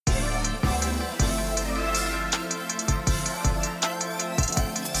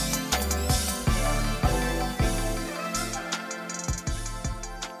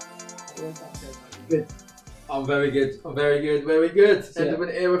Good. I'm very good. Very good. So, End of an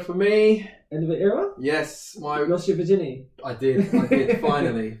era for me. End of an era? Yes, You lost your virginity? I did.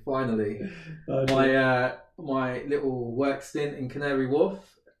 Finally. Oh, My little work stint in Canary Wharf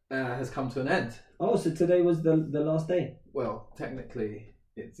has come to an end. Oh, so today was the last day? Well, technically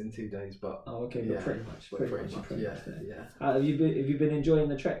it's in 2 days, but Oh, okay, yeah, but pretty much. Yeah. Have you been enjoying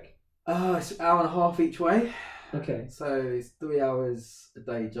the trek? It's an hour and a half each way, Okay. so it's 3 hours a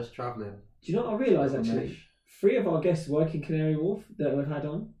day just travelling. Do you know what I realised actually? 3 of our guests work in Canary Wharf that we've had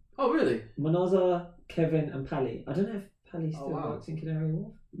on. Oh, really? Manaza, Kevin, and Pally. I don't know if Pally still wow. works in Canary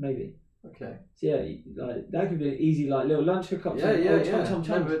Wharf. Maybe. Okay. So yeah, like that could be an easy little lunch hookup. Yeah. Chum.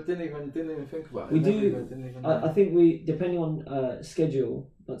 Never, didn't even think about it. I think we, depending on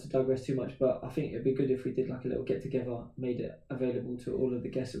schedule, not to digress too much, but I think it'd be good if we did like a little get together, made it available to all of the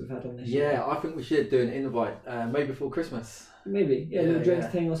guests that we've had on this show. Yeah, I think we should do an invite, maybe before Christmas. Maybe, a little drinks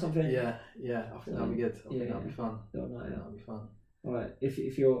thing or something. Yeah, I think that'd be good. I think that'd be fun. That'd be fun. All right,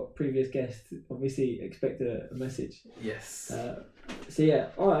 if you're a previous guest, obviously expect a message. Yes. So yeah,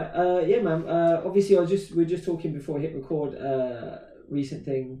 all right. Yeah, man. Obviously, we were just talking before I hit record. Recent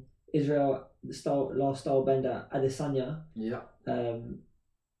thing, Israel last style bender Adesanya. Yeah.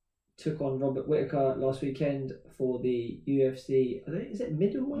 Took on Robert Whittaker last weekend for the UFC. Is it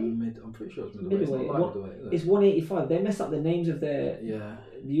middleweight? I'm pretty sure it's middleweight. It's 185. They mess up the names of their. Yeah.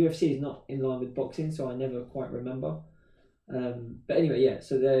 The UFC is not in line with boxing, so I never quite remember. But anyway, yeah.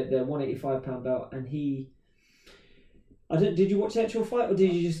 So they're 185-pound belt, and he. Did you watch the actual fight, or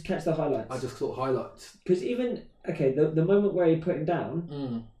did you just catch the highlights? I just saw highlights. Because the moment where he put him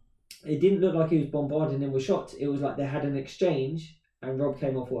down, it didn't look like he was bombarding him with shots. It was like they had an exchange, and Rob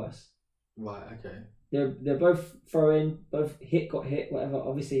came off worse. Right. Okay. They're both throwing, both got hit, whatever.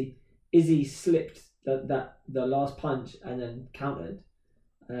 Obviously, Izzy slipped the last punch and then countered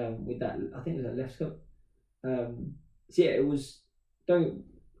with that. I think it was a left hook. So yeah, it was.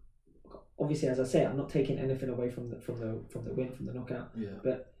 Obviously, as I say, I'm not taking anything away from the win, from the knockout. Yeah.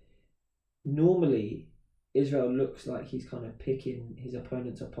 But normally, Israel looks like he's kind of picking his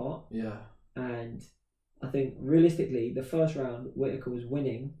opponents apart. Yeah. And I think realistically, the first round, Whittaker was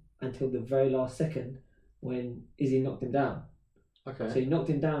winning until the very last second when Izzy knocked him down. Okay. So he knocked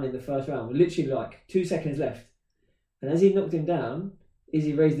him down in the first round, with literally like 2 seconds left. And as he knocked him down,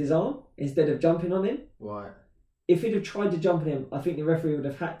 Izzy raised his arm instead of jumping on him. Right. If he'd have tried to jump on him, I think the referee would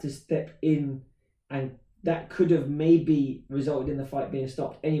have had to step in, and that could have maybe resulted in the fight being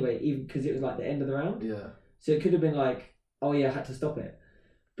stopped anyway, even because it was like the end of the round. Yeah. So it could have been like, oh yeah, I had to stop it.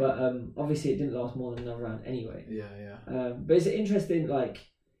 But obviously it didn't last more than another round anyway. Yeah. But it's interesting, like,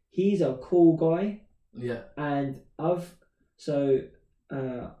 he's a cool guy. Yeah. And I've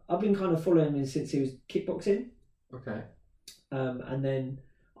been kind of following him since he was kickboxing. Okay. And then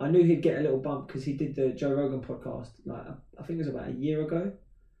I knew he'd get a little bump because he did the Joe Rogan podcast, like I think it was about a year ago.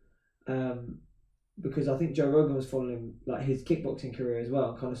 Because I think Joe Rogan was following like his kickboxing career as well,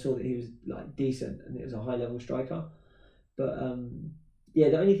 and kind of saw that he was like decent and it was a high level striker. But yeah,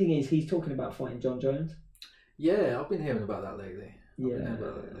 the only thing is he's talking about fighting John Jones. Yeah, I've been hearing about that lately.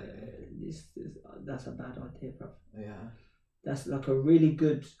 That's a bad idea, bro. Yeah. That's like a really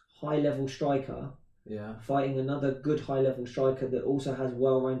good high level striker. Yeah. Fighting another good high level striker that also has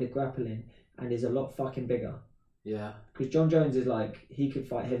well rounded grappling and is a lot fucking bigger. Yeah. Because John Jones is like, he could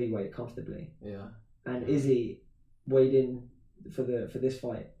fight heavyweight comfortably. Yeah. And Izzy weighed in for this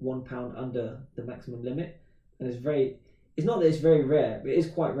fight 1 pound under the maximum limit, and it's not that it's very rare, but it is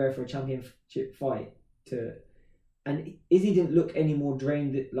quite rare for a championship fight to. And Izzy didn't look any more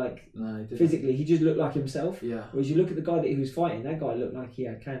drained, like no, he physically. He just looked like himself. Yeah. Whereas you look at the guy that he was fighting, that guy looked like he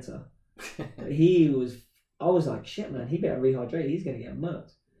had cancer. I was like, shit, man, he better rehydrate. He's going to get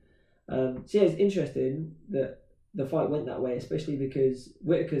murked. So yeah, it's interesting that the fight went that way, especially because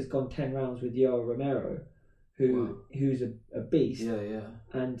Whittaker's gone 10 rounds with Yoel Romero, who's a beast. Yeah.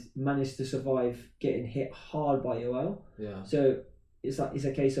 And managed to survive getting hit hard by Yoel. Yeah. So it's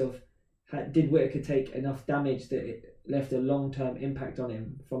a case of, did Whittaker take enough damage that it left a long-term impact on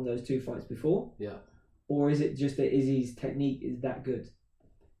him from those 2 fights before? Yeah. Or is it just that Izzy's technique is that good?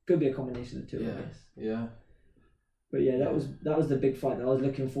 Could be a combination of two, I guess. Yeah. But yeah, that was the big fight that I was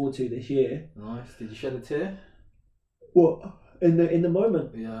looking forward to this year. Nice. Did you shed a tear? What? In the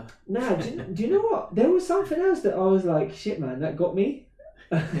moment? Yeah. Nah, do you know what? There was something else that I was like, shit, man, that got me.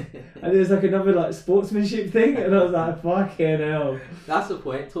 And there's like another like sportsmanship thing, and I was like, fucking hell. That's the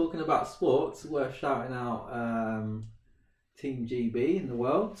point. Talking about sports, worth shouting out Team GB in the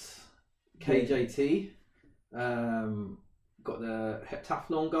Worlds. KJT got the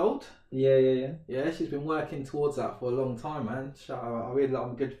heptathlon gold. Yeah. Yeah, she's been working towards that for a long time, man. Shout out.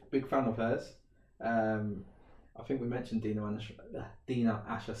 I'm a big fan of hers. I think we mentioned Dina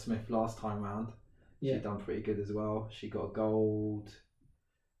Asher Smith last time round. Yeah. She's done pretty good as well. She got a gold,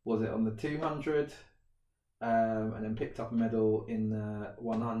 was it on the 200, and then picked up a medal in the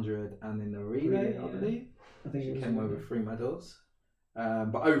 100 and in the relay, I believe. I think she came away with 3 medals.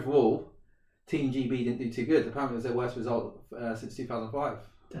 But overall, Team GB didn't do too good. Apparently, it was their worst result since 2005.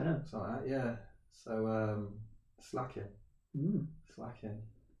 Damn. So yeah. So slacking. Slacking.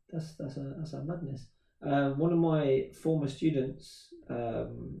 That's a madness. One of my former students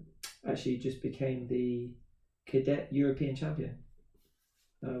actually just became the cadet European champion,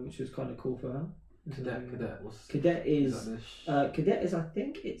 which was kind of cool for her. Cadet is I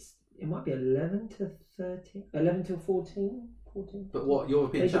think it might be 11 to 13, 11 to 14. But what,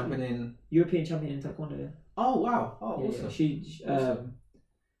 European champion in? European champion in Taekwondo. Yeah. Oh wow! Oh, yeah, awesome. Yeah. She awesome.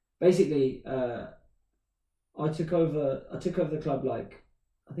 Basically, I took over the club like,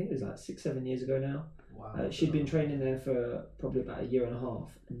 I think it was like 6-7 years ago now. Wow. She'd been training there for probably about 1.5 years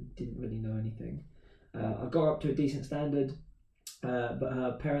and didn't really know anything. I got her up to a decent standard, but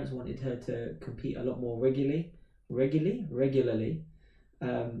her parents wanted her to compete a lot more regularly.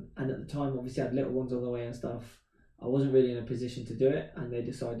 And at the time, obviously, I had little ones on the way and stuff. I wasn't really in a position to do it, and they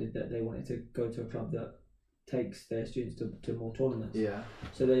decided that they wanted to go to a club that takes their students to more tournaments. Yeah.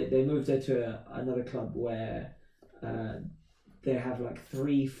 So they moved her to another club where they have like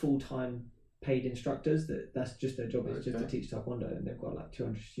 3 full-time paid instructors that's just their job, is just to teach Taekwondo, and they've got like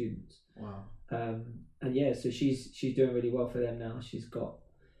 200 students. Wow. And yeah, so she's doing really well for them now. She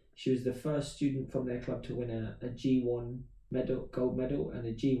was the first student from their club to win a G1 gold medal, and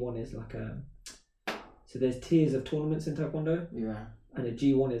a G1 is like so there's tiers of tournaments in Taekwondo. Yeah. And a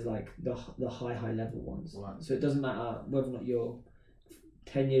G1 is like the high level ones. Right. So it doesn't matter whether or not you're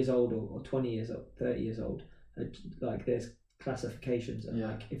 10 years old or 20 years old, 30 years old. Like there's classifications, and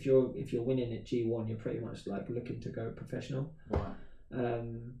like if you're winning at G1, you're pretty much like looking to go professional. Right.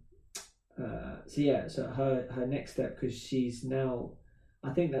 So her next step, because she's now,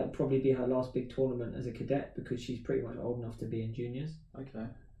 I think that'll probably be her last big tournament as a cadet, because she's pretty much old enough to be in juniors. Okay.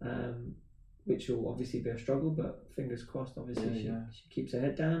 Which will obviously be a struggle, but fingers crossed. Obviously, she keeps her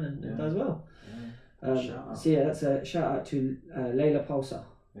head down and does well. Yeah. So yeah, that's a shout out to Layla Pulsar.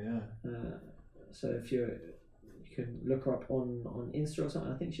 Yeah. So if you can look her up on Insta or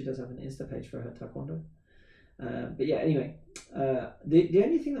something. I think she does have an Insta page for her Taekwondo. But yeah, anyway, the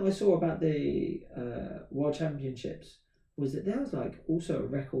only thing that I saw about the World Championships was that there was like also a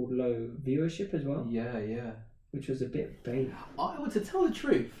record low viewership as well. Yeah. Which was a bit bait. To tell the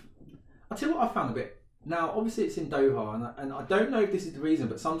truth, I'll tell you what I found a bit. Now, obviously it's in Doha, and I don't know if this is the reason,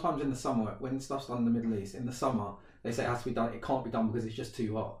 but sometimes in the summer, when stuff's done in the Middle East, in the summer, they say it has to be done, it can't be done because it's just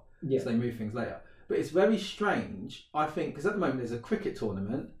too hot. Yeah. So they move things later. But it's very strange, I think, because at the moment there's a cricket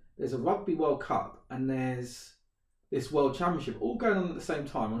tournament, there's a Rugby World Cup, and there's this World Championship all going on at the same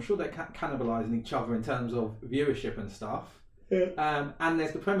time. I'm sure they're cannibalising each other in terms of viewership and stuff. Yeah. And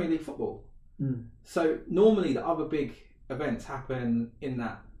there's the Premier League football. So normally the other big events happen in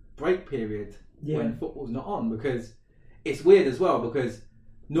that break period when football's not on, because it's weird as well, because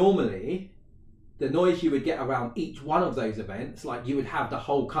normally the noise you would get around each one of those events, like you would have the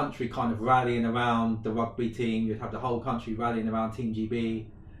whole country kind of rallying around the rugby team, you'd have the whole country rallying around Team GB,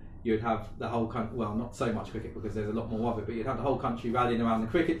 you'd have the whole country, well, not so much cricket because there's a lot more of it, but you'd have the whole country rallying around the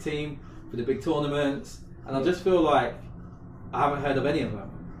cricket team for the big tournaments, and I just feel like I haven't heard of any of them.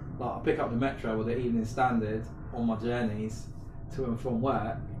 Like I pick up the Metro or the Evening Standard on my journeys to and from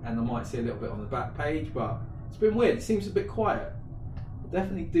work, and I might see a little bit on the back page, but it's been weird. It seems a bit quiet. I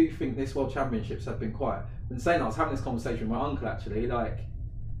definitely do think this World Championships have been quiet. In saying that, I was having this conversation with my uncle actually, like,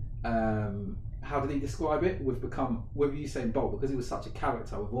 how did he describe it? We've become, with Usain Bolt, because he was such a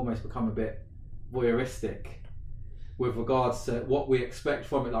character, we've almost become a bit voyeuristic with regards to what we expect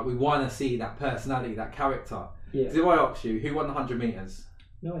from it. Like we want to see that personality, that character. Yeah. Because if I ask you, who won the 100 metres?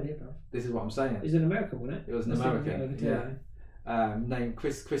 No idea, bro. This is what I'm saying. It was an American, wasn't it? It was an American, yeah. Named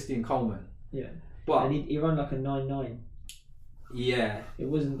Christian Coleman. Yeah. But and he ran like a 9.9. Yeah. It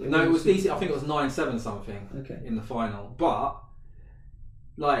wasn't. It was decent. I think it was 9.7 something. Okay. In the final, but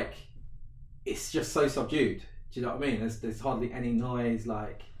like, it's just so subdued. Do you know what I mean? There's hardly any noise.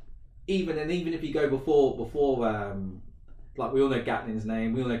 Like, even if you go before, like we all know Gatlin's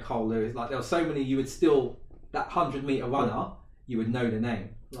name, we all know Cole Lewis. Like there were so many. You would still that 100-meter runner. You would know the name.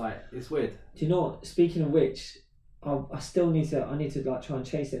 Like it's weird. Do you know what? Speaking of which, I still need to like try and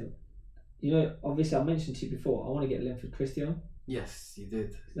chase him. You know, obviously I mentioned to you before, I want to get Linford Christie on. Yes, you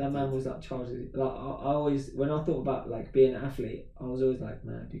did. That man was like Charles. Like I always, when I thought about like being an athlete, I was always like,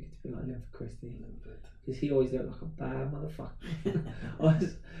 man, it'd be good to be like Linford Christie, because he always looked like a bad motherfucker.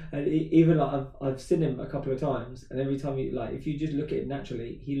 Even like I've seen him a couple of times, and every time you like, if you just look at it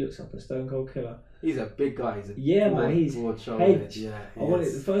naturally, he looks like a stone cold killer. He's a big guy. He's a man. He's broad-shouldered. Yeah,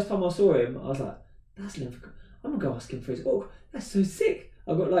 the first time I saw him, I was like, that's Linford. I'm gonna go ask him for his. Oh, that's so sick.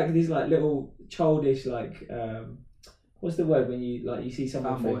 I got like these like little childish like. What's the word when you see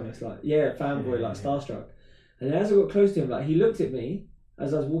someone famous, fanboy, like starstruck. And as I got close to him, like he looked at me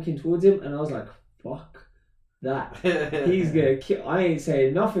as I was walking towards him, and I was like, "Fuck that! He's gonna kill." I ain't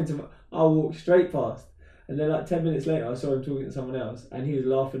saying nothing to him. I walked straight past, and then like 10 minutes later, I saw him talking to someone else, and he was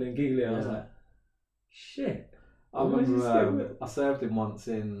laughing and giggling. I was like, "Shit!" I remember I served him once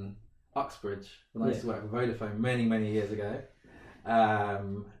in Uxbridge when I used to work for Vodafone many years ago,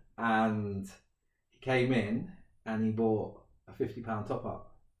 and he came in. And he bought a £50 top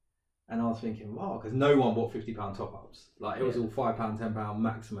up, and I was thinking, wow, because no one bought £50 top ups. Like it was all £5, £10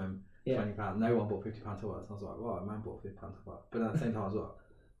 maximum, £20. No one bought £50 top ups. And I was like, wow, a man bought a £50 top up. But at the same time, I was like,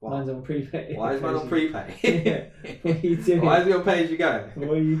 wow, mine's on prepay. Why is mine on prepay? What are you doing? Why is he on pay as you go?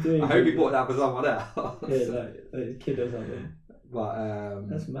 What are you doing? I hope he bought that for someone else. Yeah, like a kid or something. But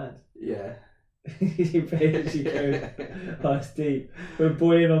that's mad. Yeah. You pay as you go. That's deep. We're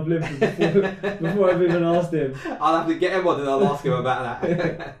boying off Linford before I've even asked him. I'll have to get him on and I'll ask him about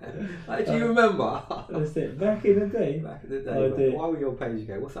that. Like, do you remember? That's it. Back in the day. Why were you on page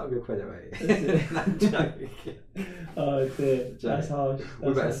go? What's up with your credit rating? I'm joking. Oh dear. That's harsh.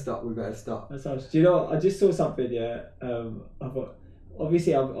 We better stop. That's harsh. Do you know what? I just saw something, yeah. I thought,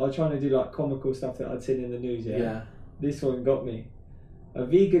 obviously I was trying to do like comical stuff that I'd seen in the news, yeah. This one got me. A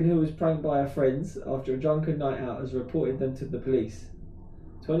vegan who was pranked by her friends after a drunken night out has reported them to the police.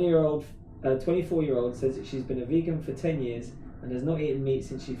 24-year-old says that she's been a vegan for 10 years and has not eaten meat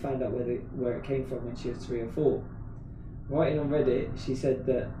since she found out where it came from when she was 3 or 4. Writing on Reddit, she said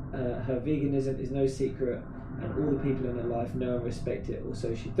that her veganism is no secret and all the people in her life know and respect it, or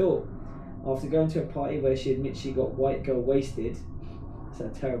so she thought. After going to a party where she admits she got white girl wasted, that's a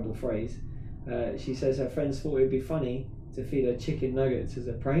terrible phrase, she says her friends thought it would be funny to feed her chicken nuggets as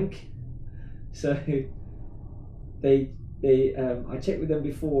a prank. So I checked with them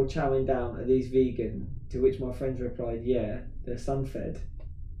before chowing down, are these vegan? To which my friends replied, yeah, they're sun-fed.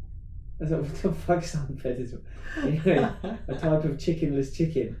 I thought, what the fuck sun-fed is? Anyway, a type of chickenless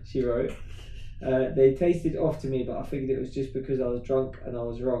chicken, she wrote. They tasted off to me, but I figured it was just because I was drunk and I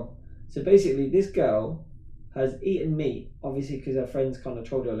was wrong. So basically, this girl has eaten meat, obviously because her friends kind of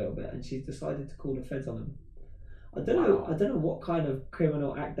trolled her a little bit, and she's decided to call the feds on them. I don't know what kind of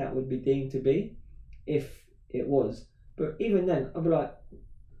criminal act that would be deemed to be, if it was. But even then, I'd be like,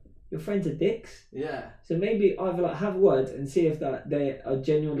 your friends are dicks. Yeah. So maybe either like have words and see if that they are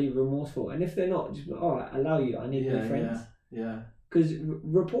genuinely remorseful, and if they're not, just be like, all right, allow you. I need new friends. Yeah. Because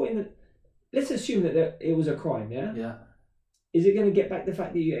reporting that, let's assume that it was a crime. Yeah. Yeah. Is it going to get back the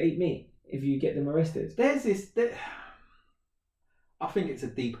fact that you ate meat if you get them arrested? There's this. I think it's a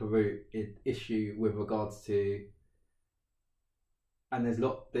deeper root issue with regards to. And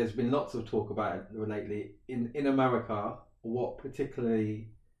there's been lots of talk about it lately. In America, what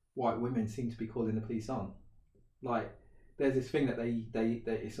particularly white women seem to be calling the police on. Like, there's this thing that they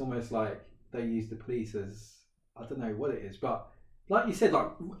it's almost like they use the police as, I don't know what it is, but like you said, like,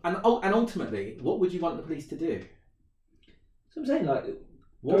 and ultimately, what would you want the police to do? So I'm saying, like,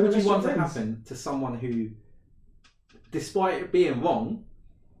 what would you want to happen to someone who, despite it being wrong,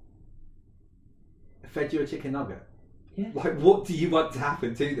 fed you a chicken nugget? Yeah. Like, what do you want to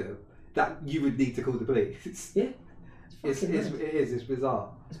happen to them that you would need to call the police? Yeah. It's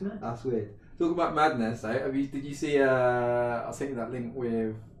bizarre. It's mad. That's weird. Talk about madness, though. Did you see? I sent you that link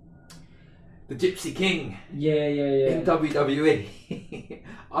with the Gypsy King. Yeah. In WWE.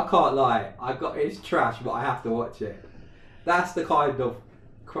 I can't lie. It's trash, but I have to watch it. That's the kind of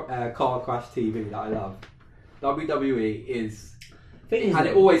car crash TV that I love. WWE is. And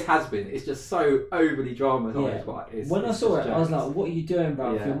it always has been. It's just so overly dramatized. Yeah. When I saw it, I was like, what are you doing,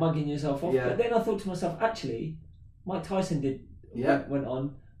 bro? Yeah. You're mugging yourself off. Yeah. But then I thought to myself, actually, Mike Tyson went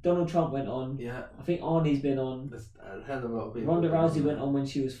on. Donald Trump went on. Yeah. I think Arnie's been on. There's a hell of a lot of people. Ronda Rousey went on when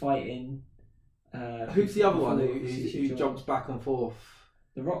she was fighting. Who's the other one who jumps back and forth?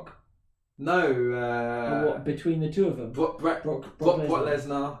 The Rock. No. What, between the two of them? Brock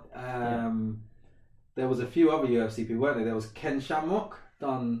Lesnar. There was a few other UFC people, weren't there? There was Ken Shamrock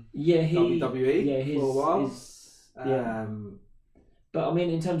done WWE for a while. But I mean,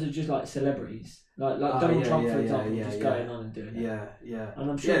 in terms of just like celebrities, like Donald Trump, for example, going on and doing it. Yeah. And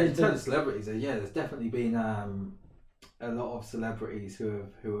I'm sure in terms of celebrities, there's definitely been a lot of celebrities who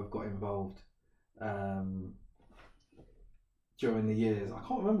have got involved during the years. I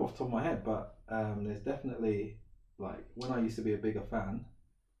can't remember off the top of my head, but there's definitely, like, when I used to be a bigger fan.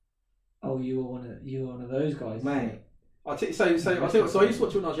 Oh, you were one of those guys, mate. So I used to watch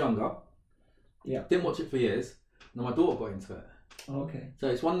it when I was younger. Yeah. Didn't watch it for years. And then my daughter got into it. Oh, okay. So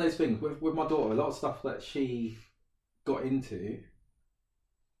it's one of those things with my daughter. A lot of stuff that she got into,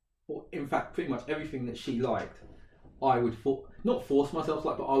 or in fact, pretty much everything that she liked, I would not force myself to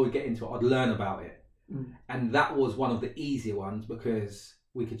like, but I would get into it. I'd learn about it, and that was one of the easier ones because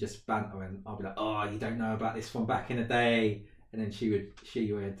we could just banter, and I'd be like, "Oh, you don't know about this from back in the day," and then she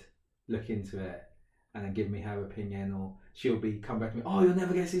would look into it and then give me her opinion, or she'll come back to me, "Oh, you'll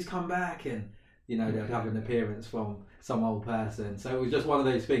never guess who's come back," and they'd have an appearance from some old person. So it was just one of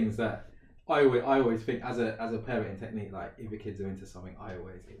those things that I always think as a parenting technique, like if your kids are into something,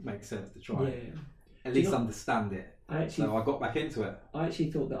 it makes sense to try at least understand it. So I got back into it. I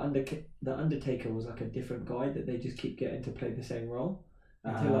actually thought the Undertaker was like a different guy that they just keep getting to play the same role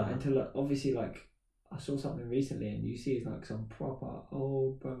until obviously, like, I saw something recently and you see it's like some proper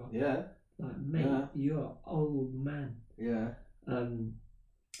old brother. Yeah. Like, mate, you're old man. Yeah.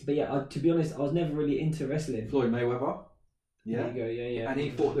 But yeah, to be honest, I was never really into wrestling. Floyd Mayweather. Yeah. There you go, yeah. And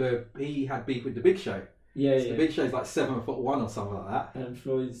he had beef with the Big Show. Yeah, so the Big Show's like 7'1" or something like that. And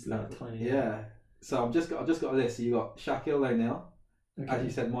Floyd's like tiny. Yeah. So I've just got a list. So you got Shaquille O'Neal, as you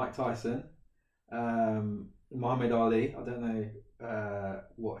said, Mike Tyson, Muhammad Ali. I don't know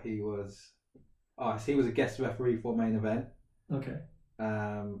what he was. Oh, so he was a guest referee for Main Event. Okay.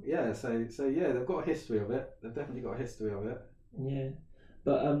 So yeah, they've got a history of it. They've definitely got a history of it. Yeah.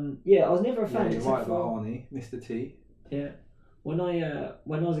 But I was never a fan. Yeah, you're right about Arnie, Mr. T. Yeah. When I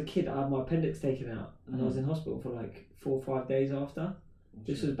was a kid, I had my appendix taken out, and I was in hospital for like 4 or 5 days after.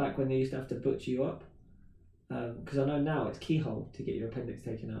 This was back when they used to have to butcher you up. Because I know now it's keyhole to get your appendix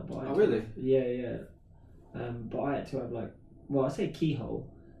taken out. But really? Yeah. But I had to have I say keyhole.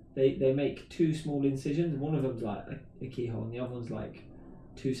 They make 2 small incisions. One of them's like a keyhole, and the other one's like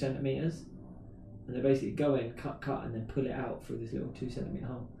 2 centimeters. And they basically go in, cut, and then pull it out through this little 2 centimeter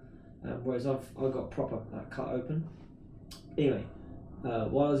hole. Whereas I got proper cut open. Anyway,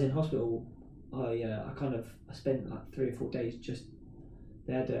 while I was in hospital, I spent like 3 or 4 days just.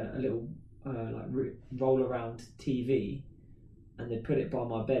 They had a little roll around TV, and they put it by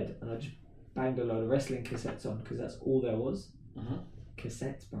my bed, and I just banged a load of wrestling cassettes on because that's all there was.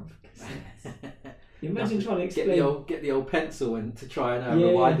 Cassettes, bruv. Cassettes. You imagine trying to explain. Get the old pencil and to try and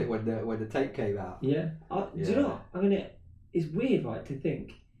rewind it when the tape came out. Yeah. Do you know what? I mean, it's weird, right, to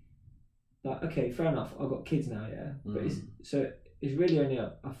think. Like, okay, fair enough. I've got kids now, yeah, but it's really only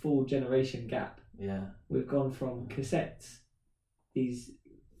a full generation gap. Yeah. We've gone from cassettes, these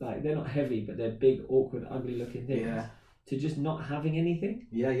they're not heavy, but they're big, awkward, ugly looking things. Yeah. To just not having anything.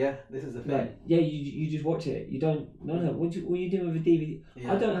 Yeah. This is the thing. You just watch it. You don't. No. What are you doing with a DVD?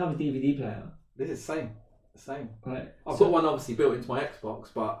 Yeah. I don't have a DVD player. This is same. Right. I've got one obviously built into my Xbox,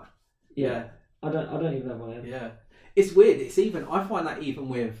 but yeah. I don't even have one. Yeah. It's weird. I find that even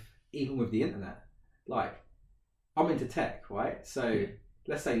with the internet, like, I'm into tech, right? So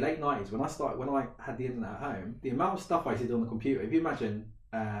let's say late 90s when I had the internet at home, the amount of stuff I did on the computer. If you imagine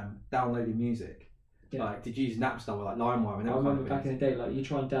downloading music. Yeah. Like, did you use Napster or like LimeWire? And I remember back in the day, like, you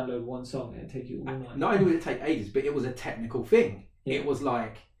try and download one song and it'd take you all night. Not only would it take ages, but it was a technical thing. Yeah. It was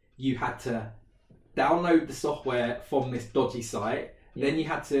like you had to download the software from this dodgy site, then you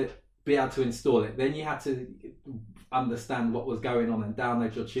had to be able to install it, then you had to understand what was going on and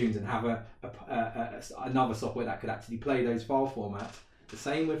download your tunes and have another software that could actually play those file formats. The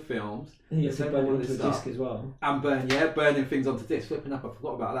same with films. And you have to burn it onto a disc as well. And burning things onto disc. Flipping up, I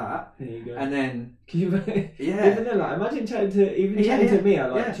forgot about that. There you go. And then... Can you even then, like, imagine chatting to me,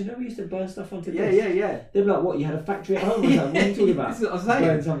 I'm like, do you know we used to burn stuff onto disc? Yeah. They'd be like, what, you had a factory at home or something? What are you talking about? This is what I'm saying.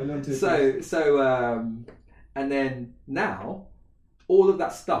 Burn something onto a disc. And then now, all of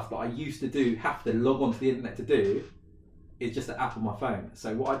that stuff that I used to do, have to log onto the internet to do, is just an app on my phone.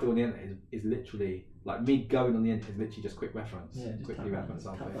 So what I do on the internet is literally... Like, me going on the internet is literally just quick reference. Yeah, just quickly reference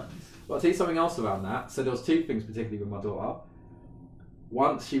something. But I'll tell you something else around that. So there was 2 things particularly with my daughter.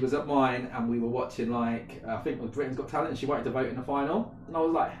 Once she was at mine and we were watching, like, I think it was Britain's Got Talent, and she wanted to vote in the final. And I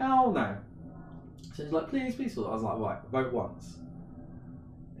was like, hell no. So she's like, please. I was like, right, vote once.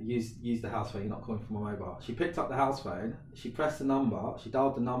 Use the house phone, you're not calling from my mobile. She picked up the house phone, she pressed the number, she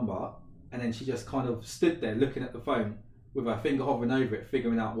dialed the number, and then she just kind of stood there looking at the phone with her finger hovering over it,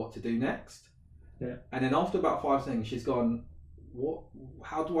 figuring out what to do next. Yeah. And then after about 5 seconds, she's gone, what?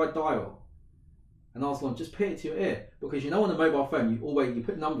 How do I dial? And I was like, just put it to your ear. Because on a mobile phone, you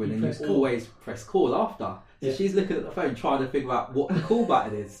put the number in and you always press call after. So Yeah. she's looking at the phone trying to figure out what the call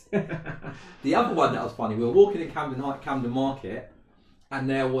button is. The other one that was funny, we were walking in Camden Market, and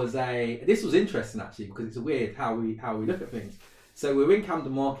there was this was interesting actually, because it's weird how we look at things. So we were in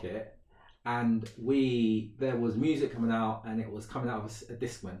Camden Market, and there was music coming out, and it was coming out of a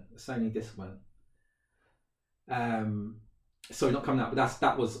Discman, a Sony Discman. Sorry, not coming out, but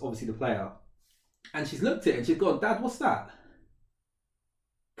that was obviously the player. And she's looked at it and she's gone, "Dad, what's that?"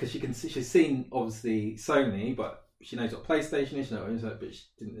 Because she's seen obviously Sony, but she knows what PlayStation is, but she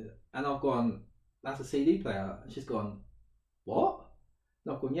didn't. And I've gone, "That's a CD player." And she's gone, "What?"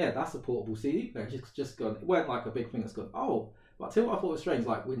 And I've gone, "Yeah, that's a portable CD player." And she's just gone, it weren't like a big thing. It's gone, "Oh," but I'll tell you what I thought was strange.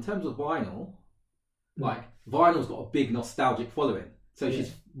 Like in terms of vinyl, like vinyl's got a big nostalgic following, so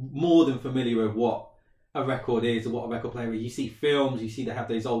she's more than familiar with what a record is or what a record player is. You see films, you see they have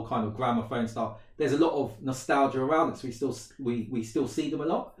those old kind of gramophone style. There's a lot of nostalgia around it, so we still see them a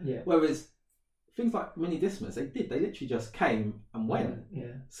lot. Yeah. Whereas things like mini Discmans, they literally just came and went.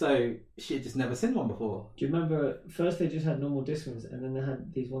 Yeah. So she had just never seen one before. Do you remember first they just had normal Discmans, and then they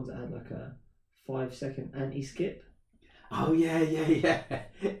had these ones that had like a 5-second anti-skip? Oh yeah.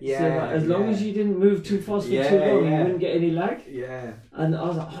 So as long as you didn't move too fast for too long, you wouldn't get any lag. Yeah. And I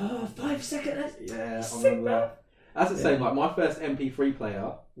was like, oh, 5 seconds. Yeah, I Sick, remember man. that. That's the same. Like my first MP3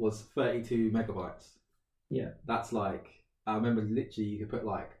 player was 32 megabytes. Yeah. That's like, I remember literally you could put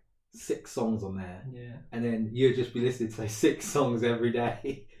like 6 songs on there. Yeah. And then you'd just be listening to say 6 songs every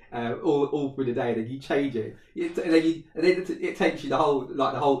day, all through the day. And then you change it, and then it takes you the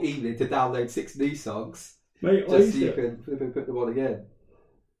whole evening to download 6 new songs, Mate, just so you can put them on again.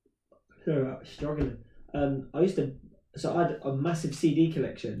 Struggling. I used to. So I had a massive CD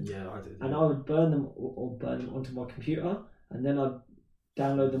collection. Yeah, I did. And I would burn them onto my computer, and then I'd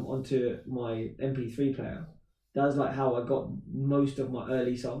download them onto my MP3 player. That was like how I got most of my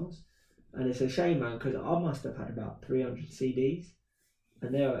early songs. And it's a shame, man, because I must have had about 300 CDs,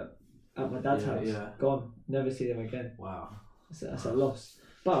 and they were at my dad's house, gone. Never see them again. Wow, that's a loss.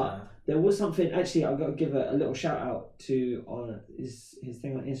 But there was something. Actually, I've got to give a little shout out to his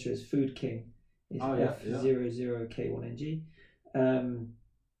thing on Insta is Food King. It's F00K1NG.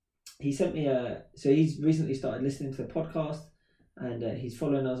 He sent me so he's recently started listening to the podcast, and he's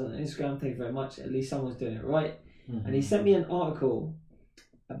following us on Instagram. Thank you very much. At least someone's doing it right. Mm-hmm. And he sent me an article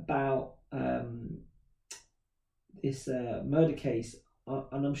about this murder case,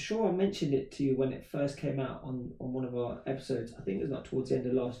 and I'm sure I mentioned it to you when it first came out on one of our episodes. I think it was like towards the end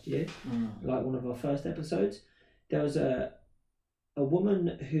of last year, like one of our first episodes. There was a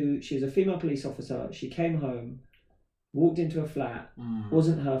woman she was a female police officer. She came home, walked into a flat,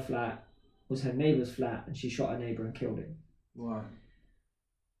 wasn't her flat, was her neighbour's flat, and she shot her neighbour and killed him. Right.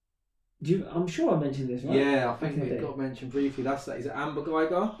 I'm sure I mentioned this, right? Yeah, I think it got mentioned briefly. Is it Amber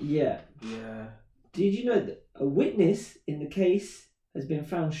Geiger? Yeah. Yeah. Did you know that a witness in the case has been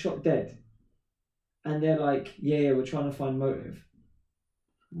found shot dead? And they're like, yeah, we're trying to find motive.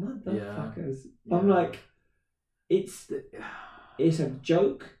 Motherfuckers. Yeah. I'm like, it's a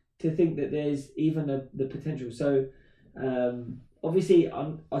joke to think that there's even the potential. So, obviously,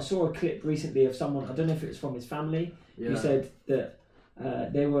 I saw a clip recently of someone, I don't know if it was from his family, who said that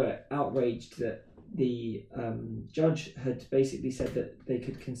they were outraged that the judge had basically said that they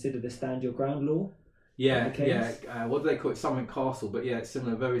could consider the stand your ground law. What do they call it? Something Castle, but yeah, it's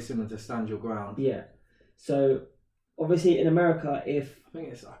similar, very similar to stand your ground. Yeah. So obviously in America, I can't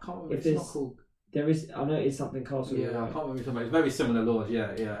remember. It's not called. There is. I know it's something Castle. Yeah, right. I can't remember. It's very similar laws.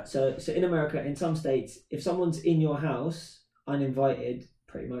 Yeah. So in America, in some states, if someone's in your house uninvited,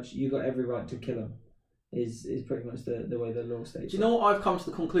 pretty much you got every right to kill them. Is pretty much the way the law states. Do you know what I've come to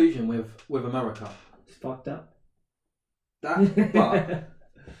the conclusion with America? It's fucked up. But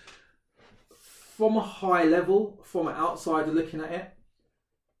from a high level, from an outsider looking at it,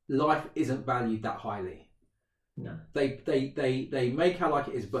 life isn't valued that highly. No. They make out like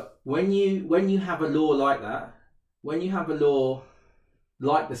it is, but when you have a law like that, when you have a law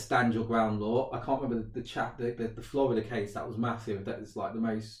like the stand your ground law, I can't remember the Florida case that was massive. That is like the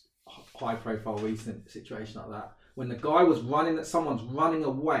most high profile recent situation like that. When the guy was someone's running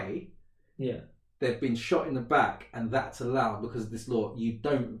away. Yeah. They've been shot in the back, and that's allowed because of this law. You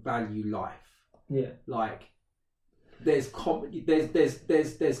don't value life. Yeah. Like there's common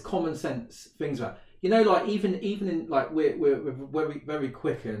sense things about. You know, like even in like we're very very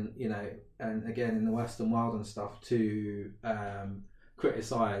quick and and again in the Western world and stuff to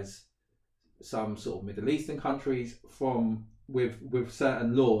criticize some sort of Middle Eastern countries with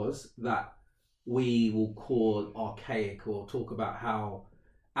certain laws that we will call archaic or talk about how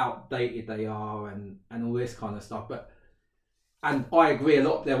outdated they are and all this kind of stuff. And I agree there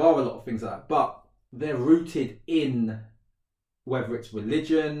are a lot of things like that, but they're rooted in whether it's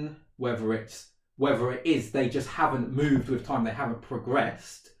religion, whether it is they just haven't moved with time, they haven't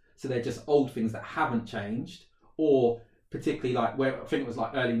progressed, so they're just old things that haven't changed, or particularly like where I think it was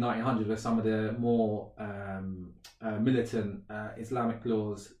like early 1900s where some of the more militant Islamic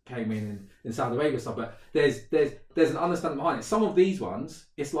laws came in Saudi Arabia stuff. But there's an understanding behind it. Some of these ones,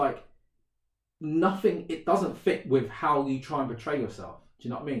 it's like nothing. It doesn't fit with how you try and portray yourself. Do you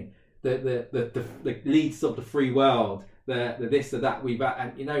know what I mean? The leads of the free world, the this, the that,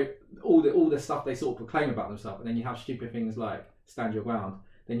 and you know all the stuff they sort of proclaim about themselves. And then you have stupid things like stand your ground.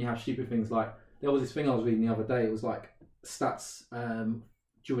 Then you have stupid things like there was this thing I was reading the other day. It was like stats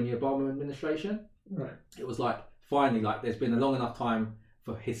during the Obama administration. Right. It was like finally like there's been a long enough time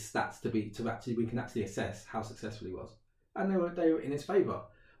for his stats to actually we can actually assess how successful he was, and they were in his favour.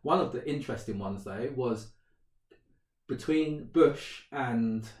 One of the interesting ones though was between Bush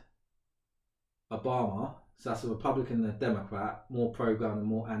and Obama. So that's a Republican and a Democrat, more pro-gun and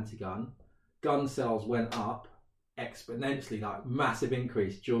more anti-gun. Gun sales went up exponentially, like massive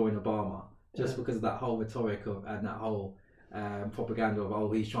increase during Obama. Just because of that whole rhetoric and that whole propaganda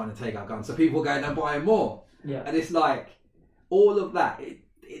of he's trying to take our guns, so people are going and buying more. Yeah, and it's like all of that.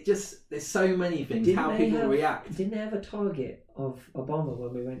 It just there's so many things how people react. Didn't they have a target of Obama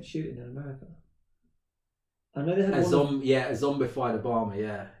when we went shooting in America? I know they had a zombified Obama.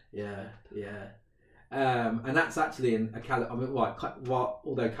 Yeah. And that's actually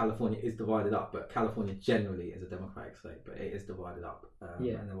although California is divided up, but California generally is a democratic state, but it is divided up, and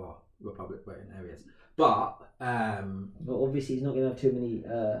there are Republic voting areas. But obviously he's not going to have too many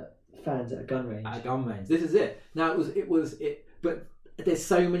fans at a gun range. At a gun range, this is it. Now but there's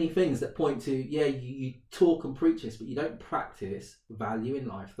so many things that point to you talk and preach this, but you don't practice value in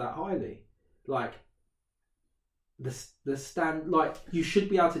life that highly, like. The stand, like you should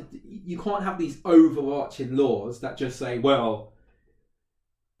be able to. You can't have these overarching laws that just say, "Well,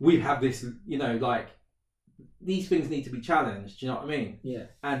 we have this." You know, like these things need to be challenged. Do you know what I mean? Yeah.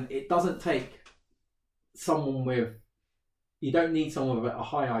 And it doesn't take someone with. You don't need someone with a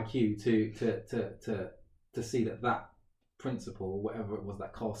high IQ to see that principle, whatever it was,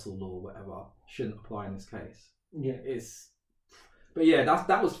 that castle law, whatever, shouldn't apply in this case. Yeah. But yeah,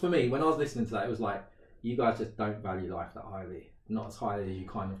 that was for me when I was listening to that. It was like. You guys just don't value life that highly, not as highly as you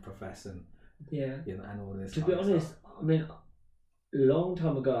kind of profess, and and all this. To be honest, I mean, a long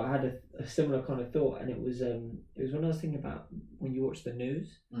time ago, I had a similar kind of thought, and it was when I was thinking about when you watch the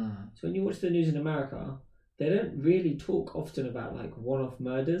news. So when you watch the news in America, they don't really talk often about like one-off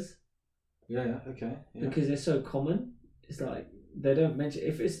murders. Okay. Yeah. Because they're so common, it's like they don't mention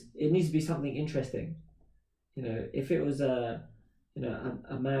it needs to be something interesting. You know, if it was a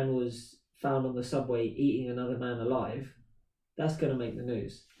man was found on the subway eating another man alive, that's going to make the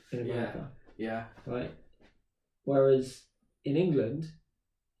news in America. Yeah. Right? Whereas in England,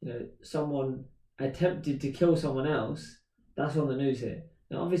 someone attempted to kill someone else, that's on the news here.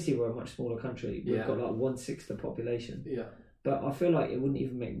 Now, obviously, we're a much smaller country. We've got like 1/6 the population. Yeah. But I feel like it wouldn't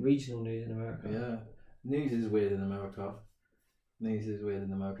even make regional news in America. Yeah. News is weird in America. Do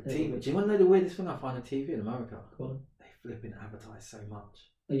you want to know the weirdest thing I find on TV in America? Go on. They flipping advertise so much.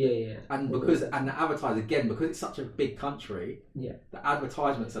 Yeah. And because the advertise again because it's such a big country. Yeah. The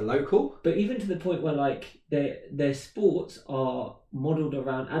advertisements are local. But even to the point where like their sports are modelled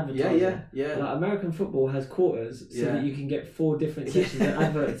around advertising. Yeah. Like American football has quarters so that you can get 4 different sections of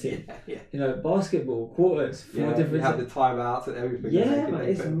adverts in. Yeah. Basketball quarters, 4 different. You have the timeouts and everything. Yeah, man,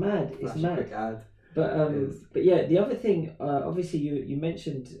 it's mad. It's mad. Ad. But yeah, the other thing, obviously you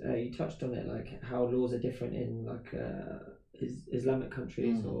mentioned, you touched on it, like how laws are different in like Islamic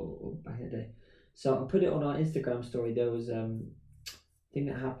countries or back in the day. So I put it on our Instagram story. There was a thing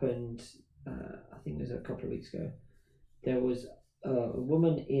that happened, I think it was a couple of weeks ago. There was a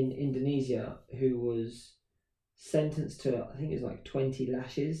woman in Indonesia who was sentenced to, I think it was like 20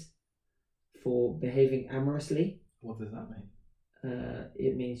 lashes for behaving amorously. What does that mean?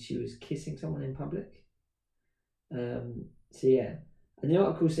 It means she was kissing someone in public. So yeah, and the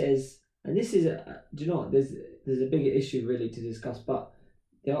article says, and this is do you know what? There's a bigger issue really to discuss, but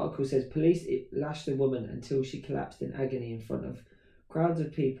the article says police lashed the woman until she collapsed in agony in front of crowds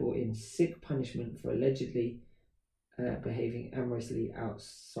of people in sick punishment for allegedly behaving amorously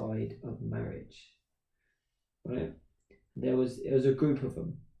outside of marriage. Right? It was a group of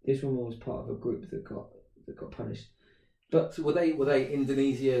them. This woman was part of a group that got punished. But so were they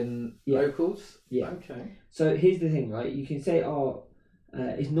Indonesian locals? Yeah. Okay. So here's the thing, right? You can say,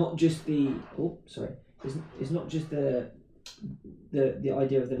 it's not just it's not just the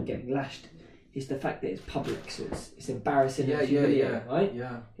idea of them getting lashed. It's the fact that it's public, so it's embarrassing and humiliating, right?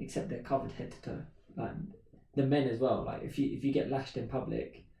 Yeah. Except they're covered head to toe. like the men as well. Like if you get lashed in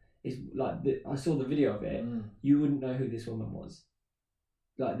public, it's like I saw the video of it. You wouldn't know who this woman was.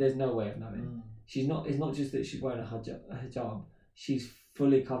 Like there's no way of knowing. She's not. It's not just that she's wearing a hijab. She's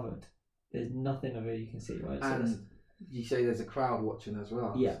fully covered. There's nothing of her you can see, right? And so you say there's a crowd watching as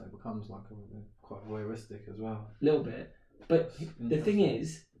well. Yeah. So it becomes like quite voyeuristic as well. a little bit. But the thing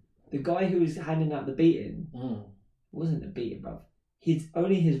is, the guy who was handing out the beating wasn't the beating, bruv.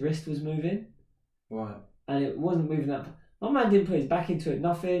 Only his wrist was moving. Right. And it wasn't moving that. My man didn't put his back into it,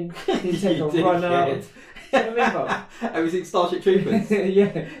 nothing. Didn't take a run out. You know what I mean, bruv? Have you seen Starship Troopers?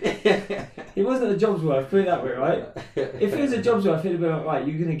 Yeah. It wasn't a job's worth, put it that way, right? If it was a job's worth, he'd have been like, right,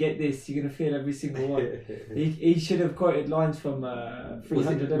 you're going to get this, you're going to feel every single one. He should have quoted lines from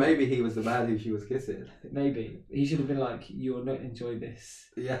 300. Maybe he was the man who she was kissing. Maybe. He should have been like, you will not enjoy this.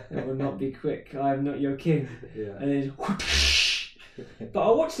 Yeah. It will not be quick. I am not your king. Yeah. And then but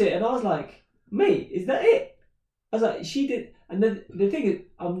I watched it and I was like, mate, is that it? I was like, she did. And then the thing is,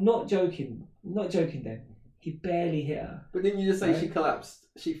 I'm not joking. I'm not joking then. He barely hit her. But didn't you just say right? she collapsed?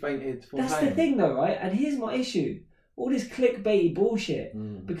 She fainted from That's pain? the thing though, right? And here's my issue. All this clickbaity bullshit.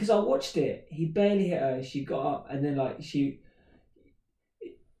 Because I watched it. He barely hit her. She got up and then like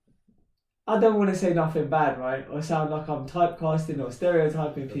I don't want to say nothing bad, right? Or sound like I'm typecasting or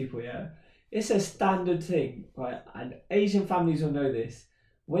stereotyping people, yeah? It's a standard thing, right? And Asian families will know this.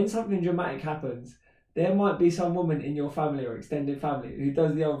 When something dramatic happens, there might be some woman in your family or extended family who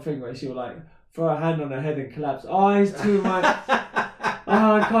does the old thing where she'll like throw her hand on her head and collapse. Oh, it's too much.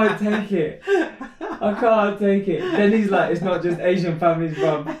 I can't take it. I can't take it. Then he's like, it's not just Asian families,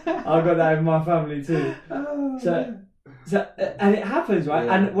 bro. I've got that in my family too. So and it happens, right?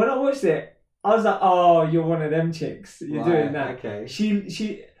 Yeah. And when I watched it, I was like, oh, you're one of them chicks. You're doing that. Okay.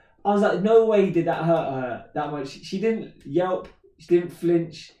 I was like, no way did that hurt her that much. She didn't yelp. She didn't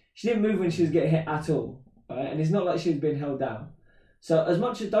flinch. She didn't move when she was getting hit at all. Right? And it's not like she was being held down. So as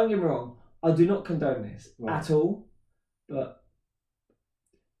much as, don't get me wrong, I do not condone this at all. But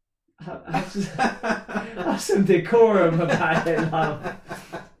have some decorum about it, love.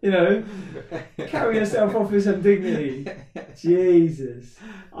 You know, carry yourself off with some dignity. Jesus.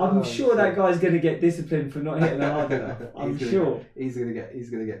 I'm sure that guy's going to get disciplined for not hitting her hard enough. I'm sure. He's gonna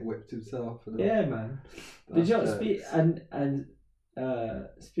get whipped himself. Yeah, man. But you know,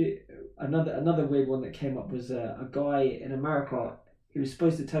 another weird one that came up was a guy in America. He was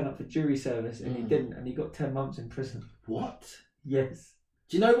supposed to turn up for jury service and he didn't, and he got 10 months in prison. What? Yes.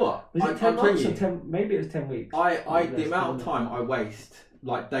 Do you know what? Was it 10 months or 10? Maybe it was 10 weeks. The amount of time I waste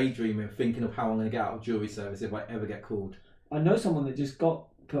like daydreaming, thinking of how I'm going to get out of jury service if I ever get called. I know someone that just got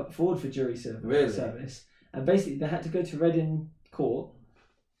put forward for jury service, and basically they had to go to Reading Court,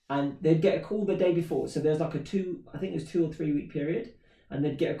 and they'd get a call the day before. So there's like a 2 or 3 week period, and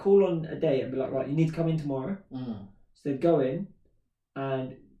they'd get a call on a day and be like, right, you need to come in tomorrow. So they'd go in,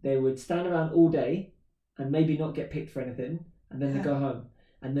 and they would stand around all day, and maybe not get picked for anything, and then they'd go home,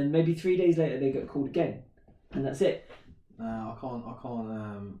 and then maybe 3 days later they get called again, and that's it. No, I can't.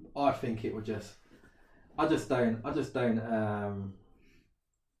 I think it would just. I just don't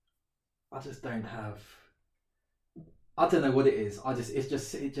have. I don't know what it is. It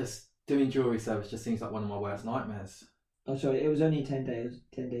just doing jury service just seems like one of my worst nightmares. Oh, sorry. It was only 10 days.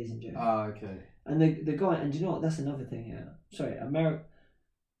 10 days in jail. Oh, okay. And the guy, and you know what? That's another thing. Yeah. Sorry,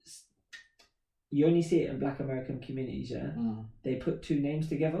 you only see it in Black American communities. Yeah. They put 2 names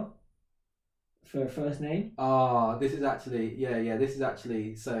together for a first name. This is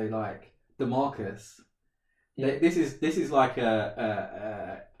actually so like DeMarcus. Yeah. This is like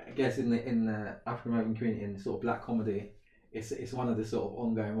I guess in the African American community, in sort of black comedy, it's one of the sort of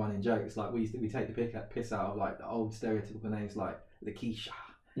ongoing running jokes. Like we take the piss out of like the old stereotypical names like Lakeisha,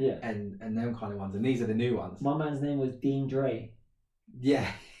 and them kind of ones, and these are the new ones. My man's name was Dean Dre. Yeah.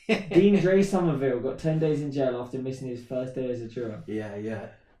 Dean Dre Somerville got 10 days in jail after missing his first day as a juror. Yeah.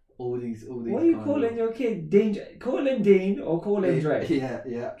 All these. What are you calling your kid? Dean? Call him Dean or call him Dre.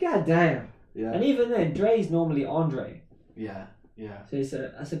 Yeah. God damn. Yeah. And even then, Dre's normally Andre. Yeah.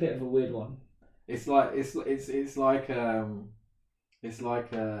 So that's a bit of a weird one. It's almost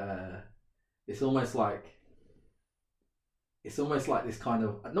like this kind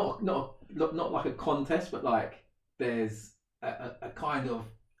of not like a contest, but like there's a kind of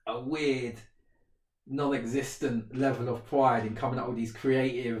a weird non-existent level of pride in coming up with these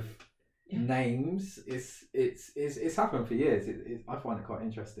creative names. It's happened for years. I find it quite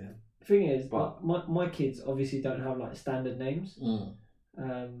interesting. The thing is, but my kids obviously don't have like standard names.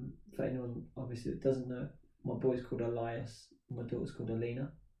 For anyone obviously that doesn't know, my boy's called Elias, my daughter's called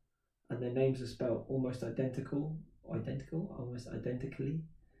Alina, and their names are spelled almost identically.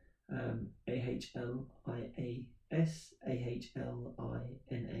 Ahlina.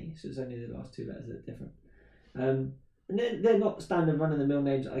 So it's only the last two letters that are different. And they're not standard run-of-the-mill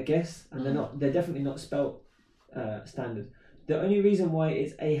names, I guess, and they're definitely not spelt standard. The only reason why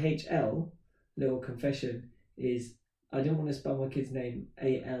it's AHL, little confession, is I didn't want to spell my kid's name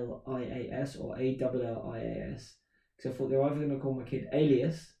ALIAS or ALLIAS, because I thought they were either going to call my kid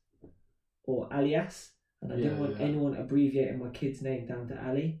Alias or Alias, and I didn't want anyone abbreviating my kid's name down to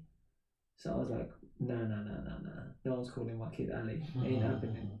Ali. So I was like, no one's calling my kid Ali. Ain't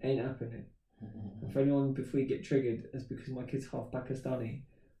happening. And for anyone, before you get triggered, it's because my kid's half Pakistani,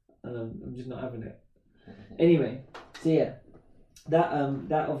 and I'm just not having it. Anyway, so yeah, that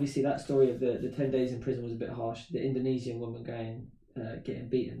obviously that story of the 10 days in prison was a bit harsh. The Indonesian woman getting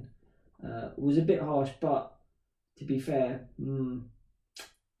beaten was a bit harsh, but to be fair,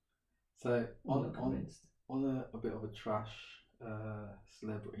 so on a bit of a trash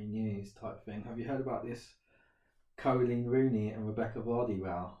celebrity news type thing, have you heard about this Coleen Rooney and Rebecca Vardy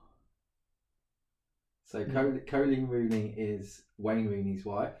row? So Coleen Rooney is Wayne Rooney's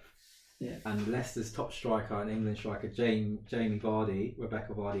wife. Yeah. And Leicester's top striker and England striker Jamie Vardy,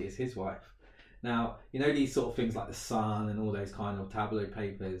 Rebecca Vardy, is his wife. Now, you know these sort of things like The Sun and all those kind of tabloid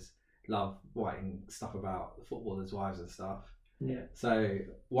papers love writing stuff about footballers' wives and stuff. Yeah. So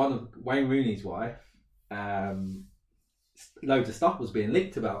one of Wayne Rooney's wife, loads of stuff was being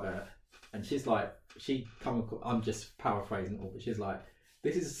leaked about her, and she's like, I'm just paraphrasing it all, but she's like,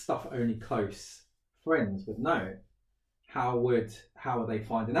 this is stuff only close friends would know. How are they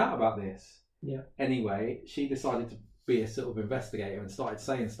finding out about this? Yeah. Anyway, she decided to be a sort of investigator and started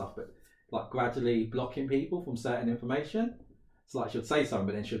saying stuff, but like gradually blocking people from certain information. So like she'd say something,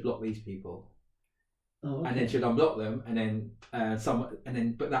 but then she'd block these people. Oh, okay. And then she'd unblock them, and then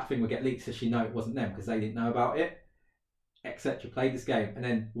but that thing would get leaked, so she know it wasn't them because they didn't know about it, etc. Played this game, and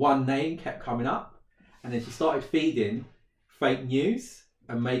then one name kept coming up, and then she started feeding fake news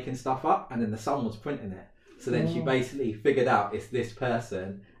and making stuff up, and then the Sun was printing it. So then she basically figured out it's this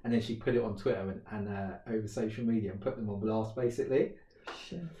person, and then she put it on Twitter and over social media and put them on blast, basically.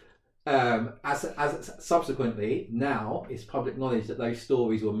 Shit. As subsequently, now it's public knowledge that those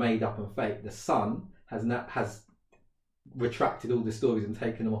stories were made up and fake. The Sun has retracted all the stories and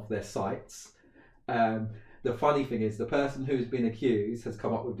taken them off their sites. The funny thing is, the person who's been accused has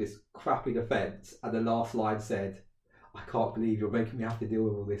come up with this crappy defence, and the last line said, "I can't believe you're making me have to deal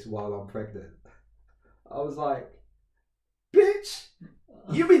with all this while I'm pregnant." I was like, bitch,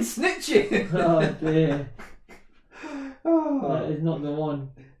 you've been snitching. Oh dear. That is not the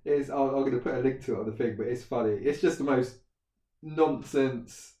one. I'm going to put a link to it on the thing, but it's funny. It's just the most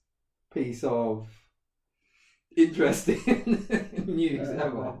nonsense piece of interesting news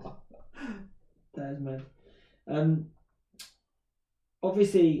ever. That is mad.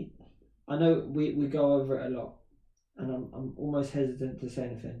 Obviously, I know we go over it a lot, and I'm almost hesitant to say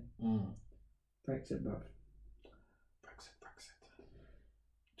anything. Brexit, bro. Brexit.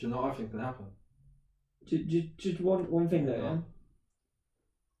 Do you know what I think can happen? Just one thing though. Yeah?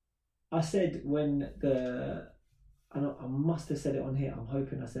 I said when I must have said it on here. I'm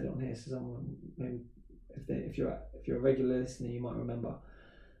hoping I said it on here, so someone maybe if you're a regular listener, you might remember.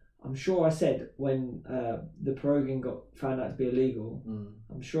 I'm sure I said when the Pierogan got found out to be illegal.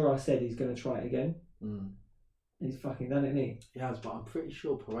 I'm sure I said he's going to try it again. He's fucking done it, isn't he? He has, but I'm pretty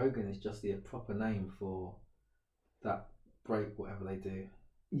sure Pierogan is just the proper name for that break, whatever they do.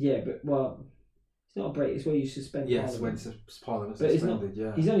 Yeah, but well, it's not a break. It's where you suspend. Yes, Parliament. when Parliament's but suspended. It's not,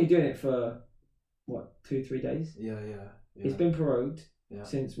 yeah, he's only doing it for what 2-3 days. Yeah. It's been prorogued Yeah.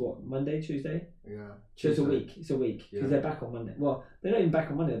 since what, Monday, Tuesday? Yeah. So it's a week. It's a week Yeah. because they're back on Monday. Well, they're not even back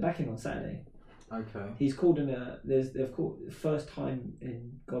on Monday. They're back in on Saturday. Okay. He's called in a. They've called the first time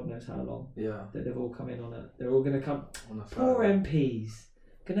in God knows how long Yeah. that they've all come in on a. They're all going to come. On a Poor Saturday. MPs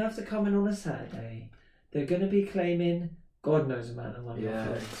gonna have to come in on a Saturday. They're going to be claiming God knows amount of money. Yeah,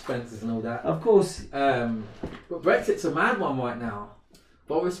 off it. expenses and all that. Of course. But Brexit's a mad one right now.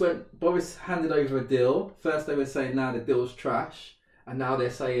 Boris handed over a deal. First they were saying now the deal's trash, and now they're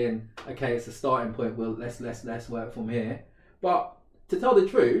saying okay, it's a starting point. Well, let's work from here. But to tell the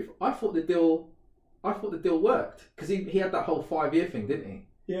truth, I thought the deal worked because he had that whole 5-year thing, didn't he?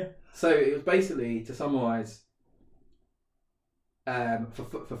 Yeah. So it was basically, to summarise,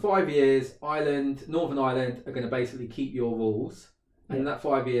 for 5 years, Northern Ireland are going to basically keep your rules, and in that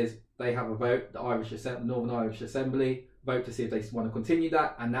 5 years they have a vote. The Northern Irish Assembly vote to see if they want to continue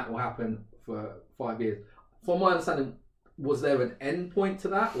that, and that will happen for 5 years. From my understanding, was there an end point to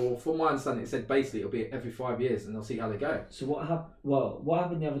that, or from my understanding, it said basically it'll be every 5 years, and they'll see how they go. So what happened? Well, what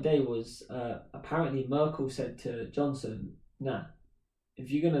happened the other day was apparently Merkel said to Johnson, "Nah,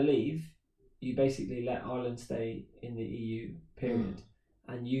 if you're going to leave, you basically let Ireland stay in the EU, period.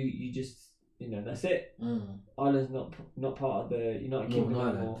 And you just, that's it. Ireland's not part of the United Kingdom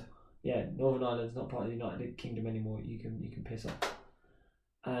anymore. Yeah, Northern Ireland's not part of the United Kingdom anymore. You can piss off.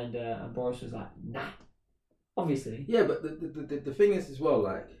 And Boris was like, nah. Obviously. Yeah, but the thing is as well,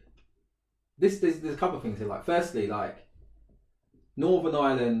 like, there's a couple of things here. Like, firstly, like, Northern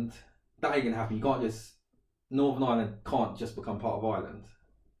Ireland, that ain't gonna happen. Northern Ireland can't just become part of Ireland.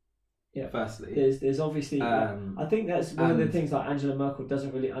 Yeah. Firstly, there's obviously. I think that's one of the things. Like, Angela Merkel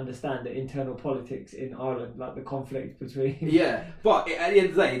doesn't really understand the internal politics in Ireland, like the conflict between. Yeah, but at the end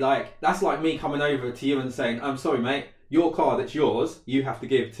of the day, like, that's like me coming over to you and saying, "I'm sorry, mate. Your car that's yours, you have to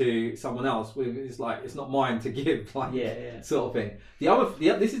give to someone else. It's like, it's not mine to give." Like, sort of thing.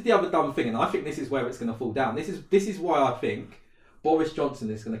 This is the other dumb thing, and I think this is where it's going to fall down. This is why I think Boris Johnson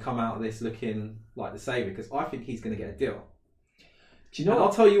is going to come out of this looking like the saviour, because I think he's going to get a deal. Do you know what?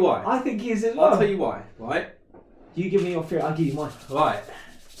 I'll tell you why. I think he is as well. I'll tell you why, right? You give me your fear, I'll give you mine. Right.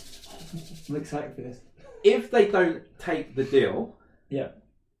 I'm excited for this. If they don't take the deal,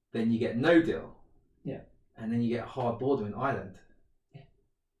 then you get no deal. Yeah. And then you get a hard border in Ireland. Yeah.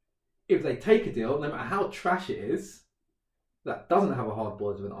 If they take a deal, no matter how trash it is, that doesn't have a hard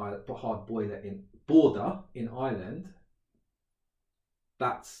border in Ireland, but border in Ireland,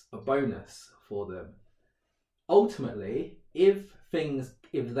 that's a bonus for them. Ultimately, if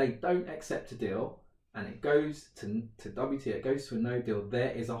they don't accept a deal and it goes to WTO, it goes to a no deal,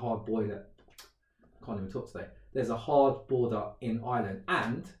 there is a hard border. I can't even talk today. There's a hard border in Ireland,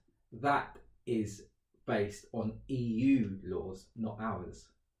 and that is based on EU laws, not ours.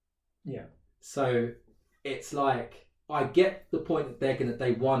 Yeah. So it's like, I get the point that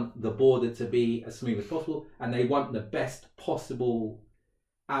they want the border to be as smooth as possible, and they want the best possible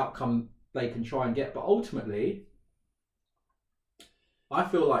outcome they can try and get, but ultimately, I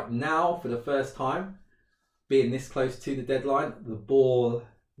feel like now, for the first time, being this close to the deadline,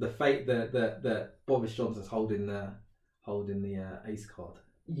 the fate that Boris Johnson's holding the ace card.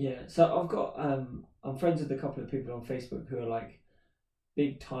 Yeah, so I've got I'm friends with a couple of people on Facebook who are like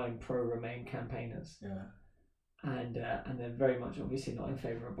big time pro Remain campaigners. Yeah, and they're very much obviously not in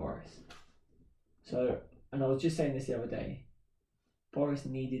favour of Boris. So, and I was just saying this the other day, Boris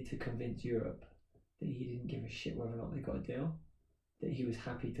needed to convince Europe that he didn't give a shit whether or not they got a deal, that he was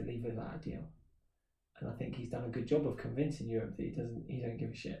happy to leave without a deal. And I think he's done a good job of convincing Europe that he don't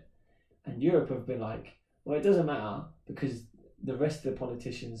give a shit. And Europe have been like, well, it doesn't matter, because the rest of the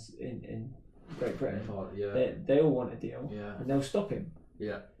politicians in Great Britain, they all want a deal, and they'll stop him.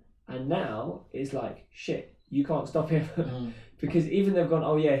 Yeah. And now it's like, shit, you can't stop him. Because even they've gone,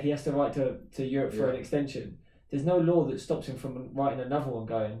 oh yeah, he has to write to Europe for an extension. There's no law that stops him from writing another one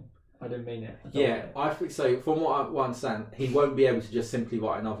going, I didn't mean it. I think so. From what I understand, he won't be able to just simply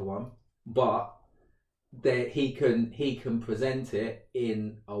write another one, but that he can present it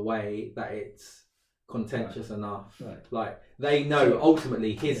in a way that it's contentious enough. Right. Like, they know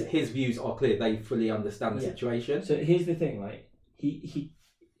ultimately his views are clear. They fully understand the situation. So here's the thing, right? He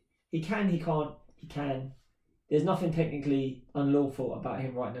can, he can't, he can. There's nothing technically unlawful about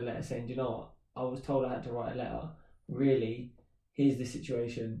him writing a letter saying, do you know what? I was told I had to write a letter. Really, here's the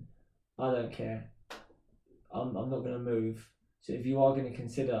situation. I don't care. I'm not going to move. So if you are going to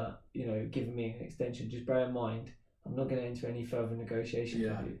consider, giving me an extension, just bear in mind, I'm not going to enter any further negotiations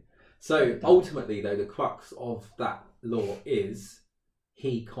with you. So ultimately, though, the crux of that law is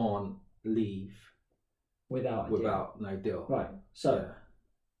he can't leave without no deal. Right. So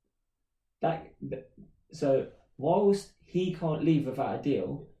so whilst he can't leave without a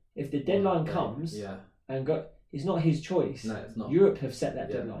deal, if the deadline comes and it's not his choice. No, it's not. Europe have set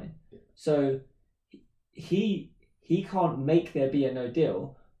that deadline. So he can't make there be a no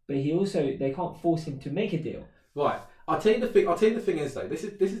deal, but they can't force him to make a deal. Right. I'll tell you the thing is though. This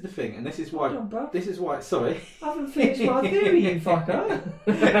is the thing, and this is why. Sorry. I haven't finished my theory, you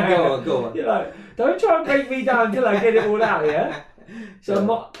fucker. Go on. You're like, don't try and break me down until I get it all out, yeah? So I'm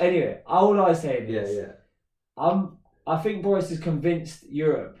not. Anyway, all I was saying is, I think Boris has convinced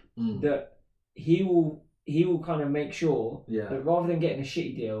Europe that he will kind of make sure that rather than getting a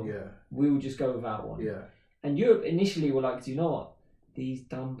shitty deal, we will just go without one. Yeah. And Europe initially were like, do you know what? These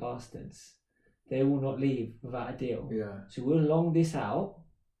dumb bastards, they will not leave without a deal. Yeah. So we'll long this out,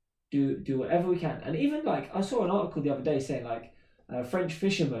 do whatever we can. And even like, I saw an article the other day saying like, French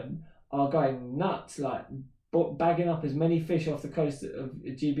fishermen are going nuts, like bagging up as many fish off the coast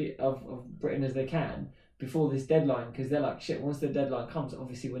of Britain as they can before this deadline, because they're like, shit, once the deadline comes,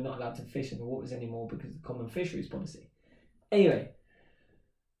 obviously we're not allowed to fish in the waters anymore because of the common fisheries policy. Anyway,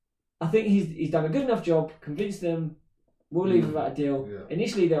 I think he's done a good enough job, convinced them, we'll leave without a deal. Yeah.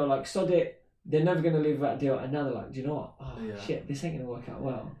 Initially, they were like, sod it, they're never going to leave without a deal. And now they're like, do you know what? Oh, Yeah. shit, this ain't going to work out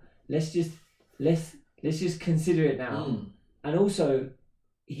well. Let's just consider it now. And also,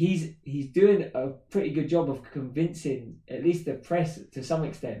 he's doing a pretty good job of convincing at least the press to some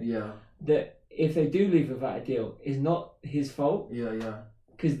extent that if they do leave without a deal, it's not his fault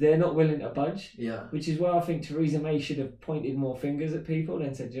because they're not willing to budge. Which is where I think Theresa May should have pointed more fingers at people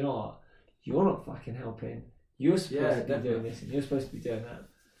and said, you know what, you're not fucking helping. You're supposed to be doing this and you're supposed to be doing that.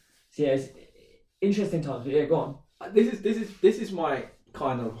 So yeah, it's interesting times. But yeah, go on. This is my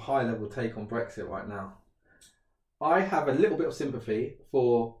kind of high level take on Brexit right now. I have a little bit of sympathy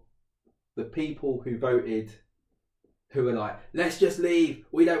for the people who voted, who are like, let's just leave.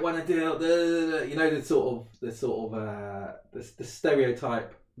 We don't want to deal. You know, the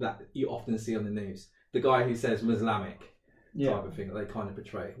stereotype that you often see on the news. The guy who says Muslimic type of thing that they kind of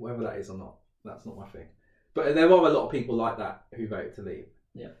portray, whether that is or not. That's not my thing. But there are a lot of people like that who voted to leave.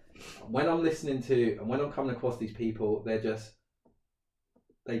 Yeah. When I'm listening to and when I'm coming across these people, they just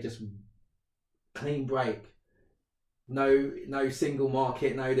clean break. No single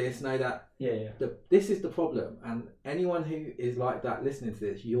market, no this, no that. This is the problem, and anyone who is like that listening to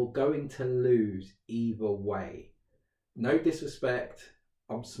this, you're going to lose either way. No disrespect,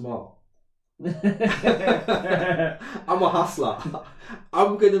 I'm smart. I'm a hustler.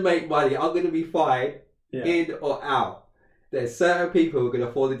 I'm going to make money. I'm going to be fine in or out. There's certain people who are going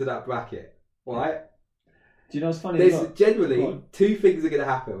to fall into that bracket, right? Do you know what's funny? There's generally two things are going to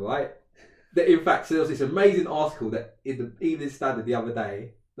happen, right? That in fact, so there was this amazing article that in the Evening Standard the other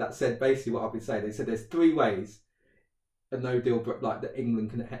day that said basically what I've been saying. They said there's three ways a no deal, like that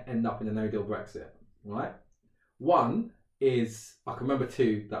England can end up in a no deal Brexit, right? One is, I can remember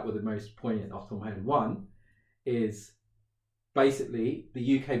two that were the most poignant off the top of my head. One is basically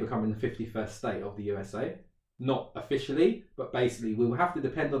the UK becoming the 51st state of the USA. Not officially, but basically we will have to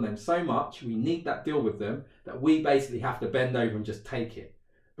depend on them so much. We need that deal with them that we basically have to bend over and just take it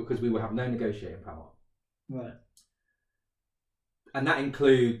because we will have no negotiating power. Right. And that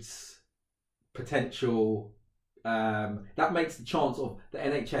includes potential... that makes the chance of the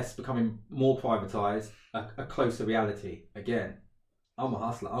NHS becoming more privatised a closer reality. Again, I'm a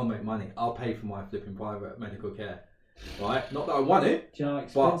hustler. I'll make money. I'll pay for my flipping private medical care. Right? Not that I want to. Do you know how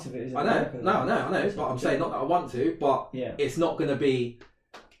expensive it is? I know. I know. But I'm saying not that I want to. But it's not going to be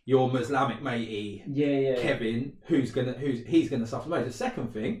your Muslimic matey, Kevin, he's gonna suffer most. The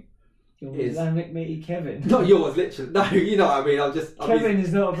second thing. Your Islamic matey Kevin. Not yours, literally. No, you know what I mean. Kevin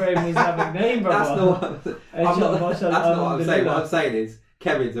is not a very Islamic name, brother. That's not what I'm saying. What I'm saying is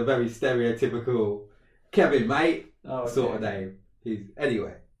Kevin's a very stereotypical Kevin, mate, sort of name.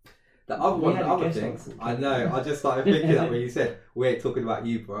 Anyway. The other thing, I know. I just started thinking that when you said we ain't talking about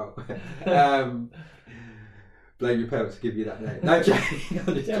you, bro. Blame your parents to give you that name. No,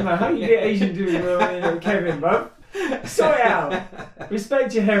 joking. How you get Asian doing Kevin, bro? Sort it out.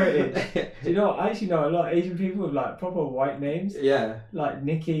 Respect your heritage. Do you know what? I actually know a lot of Asian people with like proper white names. Yeah. Like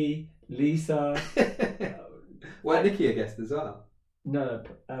Nikki, Lisa. Well, Nikki a guest as well. No,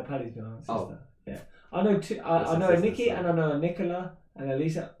 Paddy's been my sister. Yeah. I know two. I know a Nikki and I know a Nicola and a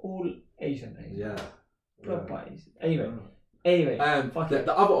Lisa, all Asian names. Yeah. Proper Asian. Anyway.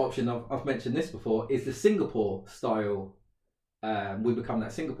 The other option, I've mentioned this before, is the Singapore style. We become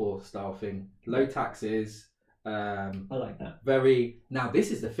that Singapore style thing. Low taxes. I like that. Now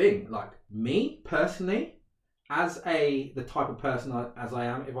this is the thing. Like me personally, as the type of person as I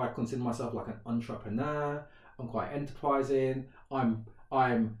am, if I consider myself like an entrepreneur, I'm quite enterprising. I'm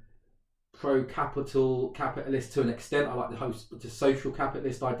capitalist to an extent. I like the social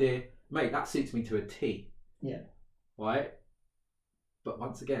capitalist idea, mate. That suits me to a T. Yeah. Right. But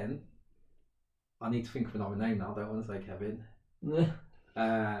once again, I need to think of another name now. I don't want to say Kevin.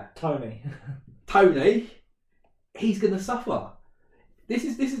 Tony. He's going to suffer. This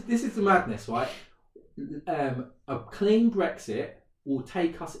is the madness, right? A clean Brexit will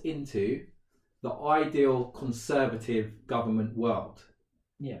take us into the ideal conservative government world.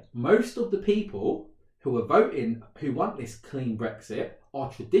 Yeah. Most of the people who are voting, who want this clean Brexit, are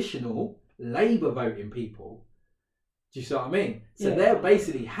traditional Labour voting people. Do you see what I mean? So they're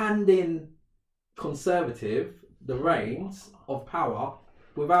basically handing Conservative the reins of power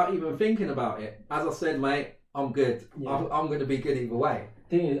without even thinking about it. As I said, mate, I'm good. Yeah. I'm going to be good either way.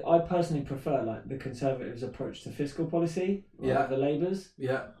 The thing is, I personally prefer like the Conservatives' approach to fiscal policy, the Labour's.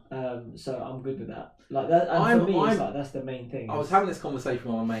 Yeah. So I'm good with that. Like that, and for me, it's like that's the main thing. I was having this conversation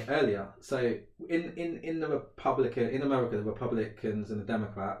with my mate earlier. So in America, the Republicans and the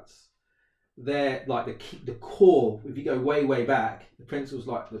Democrats, they're like the core. If you go way back, the principles,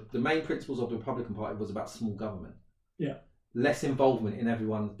 like the main principles of the Republican Party was about small government. Yeah. Less involvement in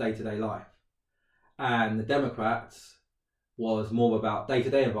everyone's day-to-day life. And the Democrats was more about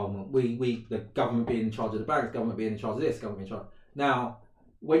day-to-day involvement. The government being in charge of the banks, government being in charge of this, government being in charge. Now,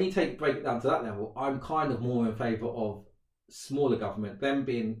 when you break it down to that level, I'm kind of more in favour of smaller government, them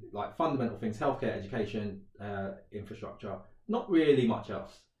being like fundamental things, healthcare, education, infrastructure, not really much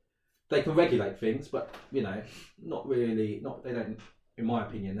else. They can regulate things, but not really. They don't, in my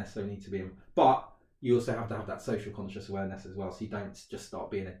opinion, necessarily need to be. But you also have to have that social conscious awareness as well, so you don't just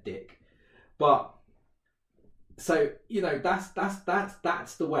start being a dick. But so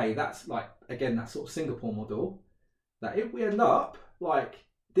that's the way. That's like, again, that sort of Singapore model. That if we end up like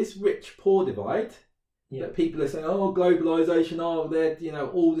this rich poor divide. Yeah. That people are saying, oh, globalization, oh, they're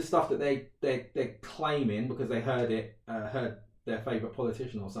all the stuff that they're claiming because they heard their favourite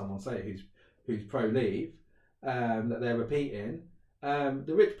politician or someone say who's pro-leave, that they're repeating.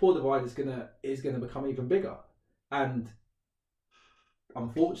 The rich poor divide is gonna become even bigger, and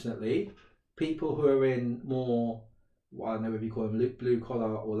unfortunately, people who are in more, I don't know if you call them blue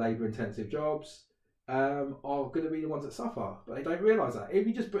collar or labour intensive jobs, are going to be the ones that suffer, but they don't realise that. If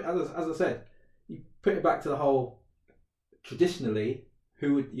you just put, as I said. You put it back to the whole, traditionally,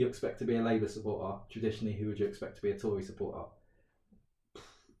 who would you expect to be a Labour supporter? Traditionally, who would you expect to be a Tory supporter?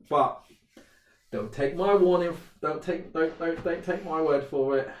 But don't take my warning. Don't take my word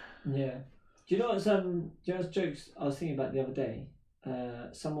for it. Yeah. Do you know what's jokes I was thinking about the other day?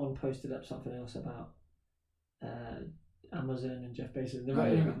 Someone posted up something else about Amazon and Jeff Bezos.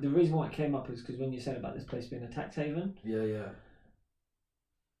 The reason why it came up is because when you said about this place being a tax haven. Yeah.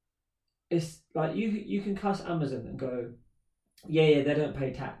 It's like you can cuss Amazon and go, yeah, they don't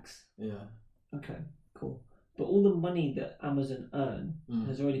pay tax. Yeah. Okay, cool. But all the money that Amazon earn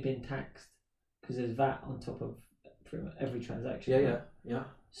has already been taxed because there's VAT on top of pretty much every transaction. Yeah, yeah.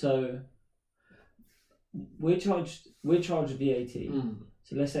 So we're charged VAT.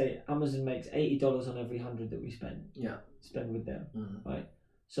 So let's say Amazon makes $80 on every 100 that we spend. Yeah. Spend with them, right?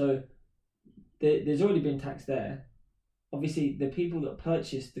 So there's already been tax there. Obviously, the people that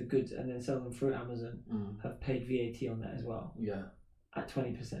purchase the goods and then sell them through Amazon have paid VAT on that as well. Yeah. At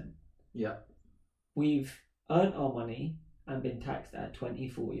 20%. Yeah. We've earned our money and been taxed at 20,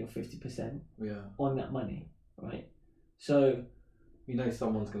 40 or 50% on that money, right? So...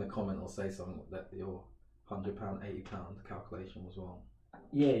 someone's going to comment or say something that your £100, £80 calculation was wrong.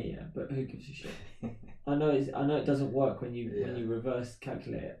 Yeah, but who gives a shit? I know it doesn't work when you reverse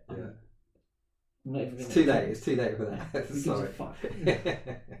calculate it. It's too late. It's too late for that. Sorry.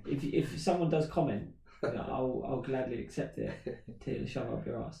 If someone does comment, I'll gladly accept it to shove up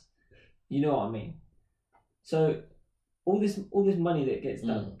your ass. You know what I mean? So all this money that gets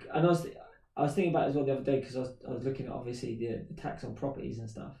done, and I was thinking about it as well the other day because I was looking at obviously the tax on properties and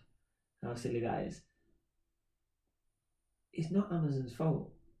stuff, and how silly that is. It's not Amazon's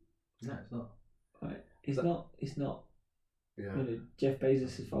fault. No, it's not. Right? It's not. Yeah. Jeff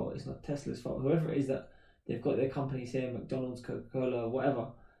Bezos' fault. It's not Tesla's fault. Whoever it is that they've got their companies here, McDonald's, Coca-Cola, whatever.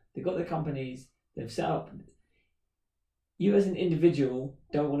 They've got their companies. They've set up. You as an individual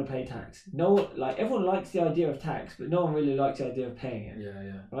don't want to pay tax. Everyone likes the idea of tax, but no one really likes the idea of paying it.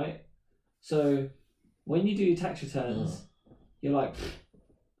 Yeah. Right. So when you do your tax returns, you're like,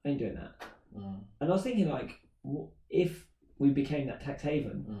 I ain't doing that. And I was thinking if we became that tax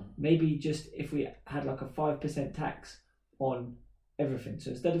haven, maybe just if we had like a 5% tax on everything. So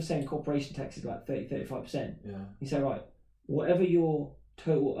instead of saying corporation tax is like 30-35%, you say, right, whatever your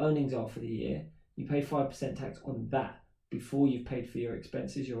total earnings are for the year, you pay 5% tax on that before you've paid for your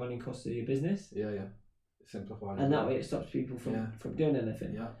expenses, your running costs of your business. Yeah. Simplify. And that way it stops people from doing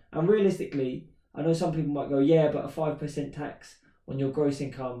anything. Yeah. And realistically, I know some people might go, yeah, but a 5% tax on your gross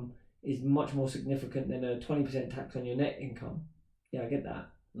income is much more significant than a 20% tax on your net income. Yeah, I get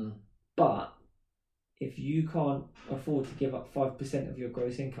that. But if you can't afford to give up 5% of your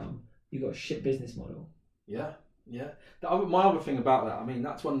gross income, you've got a shit business model. Yeah. My other thing about that, I mean,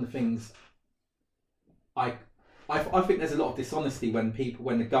 that's one of the things I think there's a lot of dishonesty when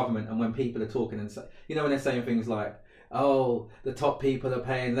the government and when people are talking and say, when they're saying things like, oh, the top people are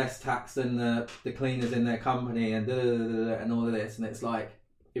paying less tax than the cleaners in their company and and all of this, and it's like,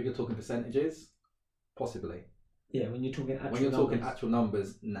 if you're talking percentages, possibly. Yeah, when you're talking actual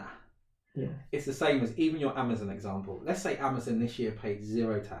numbers, nah. Yeah. It's the same as even your Amazon example. Let's say Amazon this year paid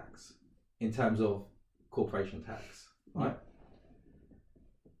zero tax in terms of corporation tax, right?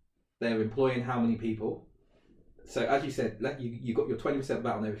 They're employing how many people? So as you said, you got your 20%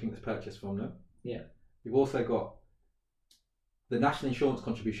 VAT on everything that's purchased from them. Yeah. You've also got the national insurance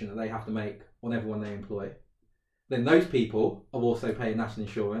contribution that they have to make on everyone they employ. Then those people are also paying national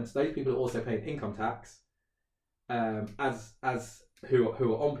insurance. Those people are also paying income tax. as who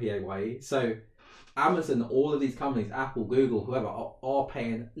are on PAYE. So Amazon, all of these companies, Apple, Google, whoever, are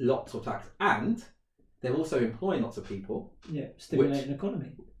paying lots of tax, and they're also employing lots of people. Yeah, stimulating the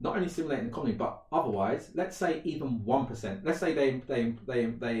economy. Not only stimulating the economy, but otherwise, let's say even 1%. Let's say they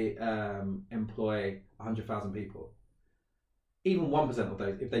employ 100,000 people. Even 1% of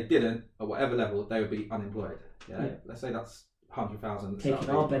those, if they didn't, at whatever level, they would be unemployed. Yeah. Let's say that's 100,000. Taking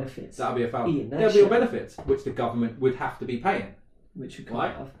our benefits. That'll be there'll be your benefits, which the government would have to be paying. Which would come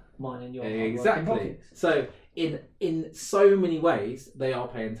out of mine and your exactly. Pockets. So in so many ways, they are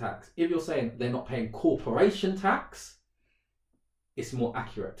paying tax. If you're saying they're not paying corporation tax, it's more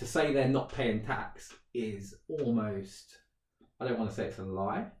accurate. To say they're not paying tax is almost, I don't want to say it's a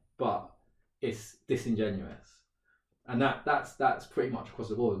lie, but it's disingenuous. And that's pretty much across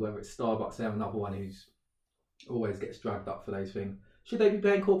the board, whether it's Starbucks, they have another one who's always gets dragged up for those things. Should they be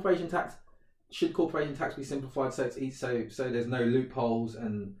paying corporation tax? Should corporation tax be simplified so it's so there's no loopholes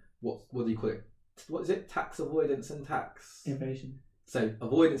and what do you call it? What is it? Tax avoidance and tax evasion. So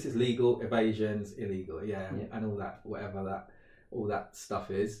avoidance is legal, evasion's illegal, and all that, whatever all that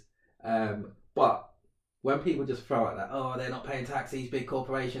stuff is. But when people just throw out that, oh, they're not paying tax, these big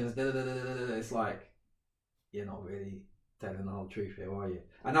corporations, it's like, you're not really telling the whole truth here, are you?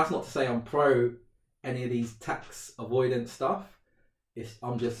 And that's not to say I'm pro any of these tax avoidance stuff.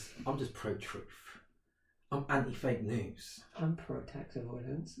 I'm just pro truth. I'm anti fake news. I'm pro tax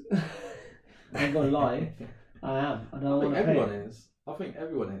avoidance. I'm gonna lie. I am. I think everyone is. I think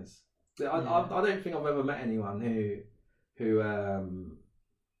everyone is. I don't think I've ever met anyone who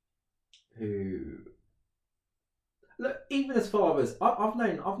look, even as far as I've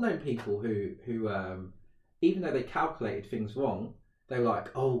known people who even though they calculated things wrong, they were like,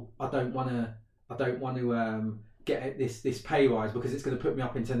 oh, I don't want to get this pay rise because it's going to put me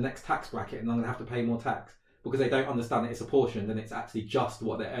up into the next tax bracket and I'm going to have to pay more tax, because they don't understand that it's apportioned and it's actually just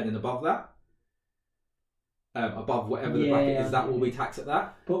what they're earning above that. Above whatever the bracket is, that will be taxed at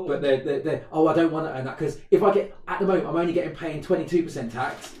that. But they're oh, I don't want to earn that because if I get, at the moment I'm only getting paying 22%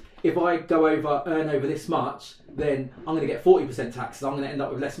 tax. If I earn over this much, then I'm going to get 40% tax, so I'm going to end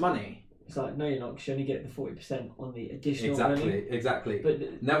up with less money. It's like, no, you're not, because you only get the 40% on the additional earning. Exactly.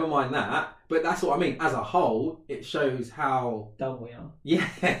 But never mind that. But that's what I mean. As a whole, it shows how dumb we are. Yeah,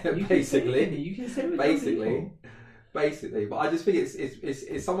 basically. You can say we're basically. But I just think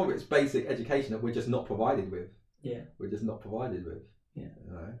it's some of it's basic education that we're just not provided with. Yeah. We're just not provided with. Yeah.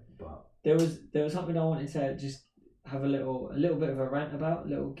 You know, but there was something I wanted to just have a little bit of a rant about, a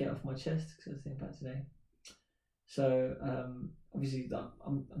little get off my chest, because I was thinking about today. So obviously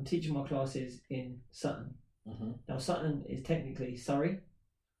I'm teaching my classes in Sutton. Mm-hmm. Now Sutton is technically Surrey,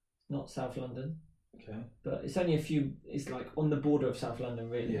 not South London. Okay. But it's only it's like on the border of South London,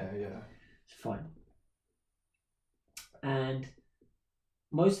 really. Yeah. It's fine. And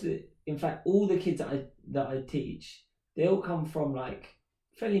in fact, all the kids that I teach, they all come from like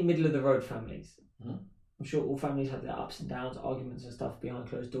fairly middle of the road families. Mm-hmm. I'm sure all families have their ups and downs, arguments and stuff behind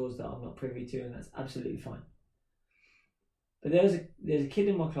closed doors that I'm not privy to, and that's absolutely fine. But there's a kid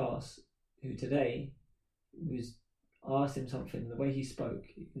in my class who today I asked him something, the way he spoke,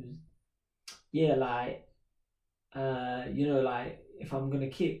 he was, yeah, like, like if I'm gonna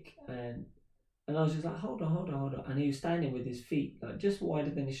kick, and I was just like, hold on, and he was standing with his feet like just wider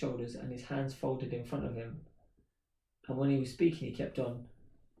than his shoulders and his hands folded in front of him, and when he was speaking, he kept on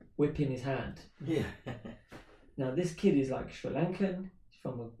whipping his hand. Yeah. Now this kid is like Sri Lankan, he's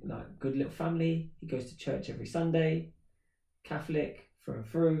from a good little family. He goes to church every Sunday, Catholic through and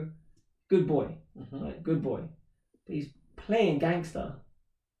through, good boy, mm-hmm. Right, good boy. But he's playing gangster,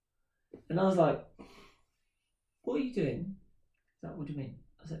 and I was like, "What are you doing?" He's like, "What do you mean?"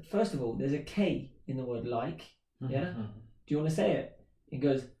 I said, "First of all, there's a K in the word like. Yeah, mm-hmm. Do you want to say it?" He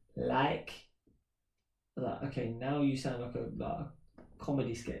goes, "Like." I was like, "Okay, now you sound like a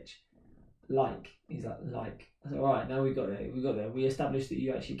comedy sketch." Like, he's like. I said, "All right, now we got there. We established that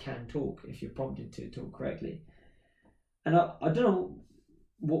you actually can talk if you're prompted to talk correctly." And I don't know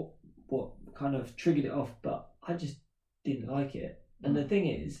what kind of triggered it off, but I just didn't like it. And the thing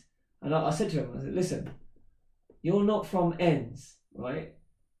is, and I said to him, I said, "Listen, you're not from Ends, right?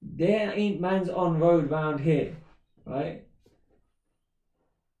 There ain't man's on road round here, right?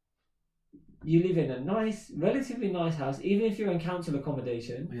 You live in a nice, relatively nice house, even if you're in council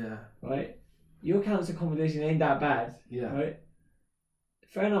accommodation. Yeah. Right? Your council accommodation ain't that bad. Yeah. Right?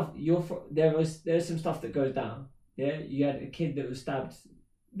 Fair enough. There's some stuff that goes down. Yeah. You had a kid that was stabbed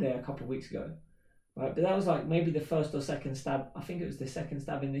there a couple of weeks ago, right? But that was like maybe the first or second stab. I think it was the second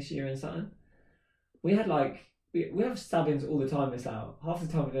stabbing this year in Sutton. We had we have stabbings all the time. Half the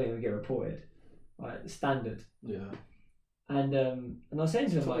time we don't even get reported, right? Standard. Yeah. And I was saying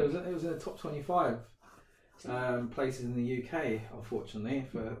to him, like, it was in the top 25 places in the UK, unfortunately,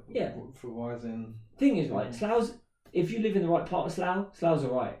 for rising. Thing is, right, Slough's, if you live in the right part of Slough, Slough's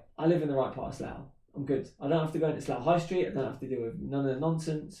alright. I live in the right part of Slough. I'm good. I don't have to go into Slough High Street. I don't have to deal with none of the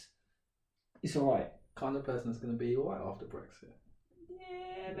nonsense. It's alright. Kind of person that's going to be alright after Brexit.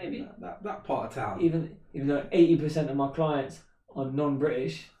 Yeah, maybe. That part of town. Even though 80% of my clients are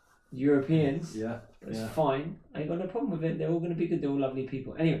non-British, Europeans, it's fine. I ain't got no problem with it. They're all going to be good. They're all lovely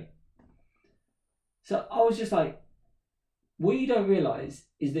people. Anyway, so I was just like, what you don't realise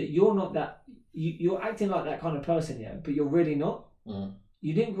is that you're not that. You're acting like that kind of person, yeah, but you're really not. Mm.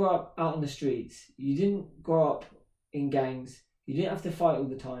 You didn't grow up out on the streets. You didn't grow up in gangs. You didn't have to fight all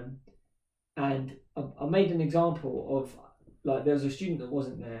the time. And I made an example of, like, there was a student that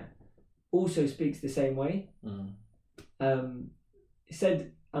wasn't there, also speaks the same way. Mm. He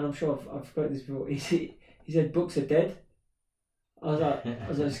said, and I'm sure I've spoken this before, he said, books are dead. I was like,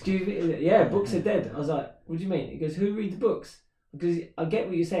 excuse me? He said, yeah, books are dead. I was like, what do you mean? He goes, who reads books? Because I get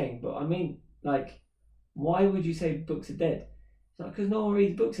what you're saying, but I mean, like, why would you say books are dead? It's like, because no one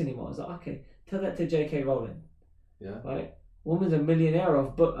reads books anymore. I was like, okay, tell that to J.K. Rowling. Yeah. Right? Woman's a billionaire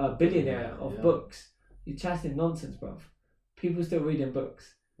of books. You're chatting nonsense, bruv. People still reading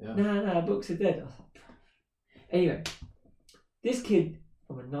books. Yeah. Nah, books are dead. I was like, anyway, this kid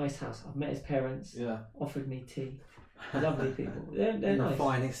from a nice house. I've met his parents. Yeah. Offered me tea. Lovely people. They're The nice.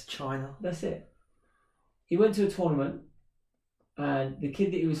 finest China. That's it. He went to a tournament, and the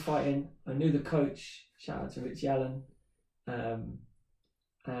kid that he was fighting, I knew the coach. Shout out to Richie Allen. And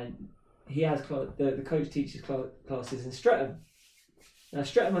he has the coach teaches classes in Streatham. Now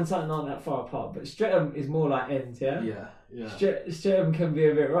Streatham and Sutton aren't that far apart, but Streatham is more like ends, yeah. Yeah. Streatham can be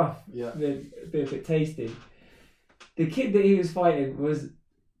a bit rough. Yeah. Be a bit tasty. The kid that he was fighting was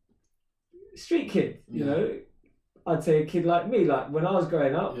street kid. You know, I'd say a kid like me, like when I was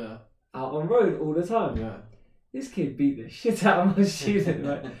growing up, out on road all the time. Yeah. This kid beat the shit out of my student,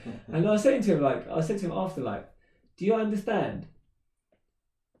 right? And I was saying to him, I said to him after, do you understand?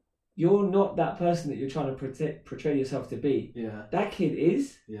 You're not that person that you're trying to portray yourself to be. Yeah. That kid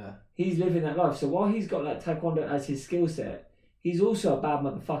is. Yeah. He's living that life. So while he's got like taekwondo as his skill set, he's also a bad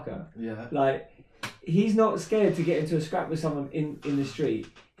motherfucker. Yeah. Like, he's not scared to get into a scrap with someone in the street.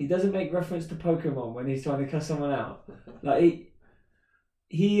 He doesn't make reference to Pokemon when he's trying to cuss someone out. Like,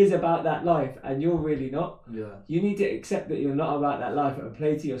 he is about that life, and you're really not. Yeah. You need to accept that you're not about that life and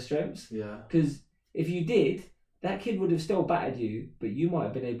play to your strengths. Yeah. Because if you did, that kid would have still battered you, but you might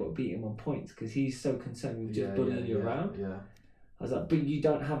have been able to beat him on points because he's so concerned with just bullying you around. Yeah. I was like, but you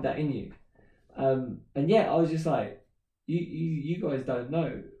don't have that in you. And yeah, I was just like, you guys don't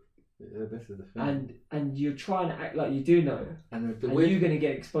know. Yeah, this is the thing. And you're trying to act like you do know, and you're going to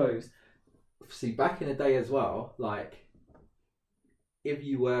get exposed. See, back in the day as well, like, if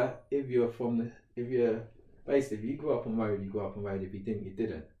you grew up on road, you grew up on road. If you didn't, you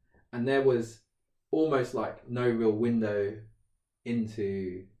didn't. And there was almost like no real window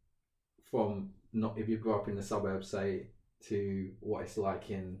into from not if you grew up in the suburbs, say, to what it's like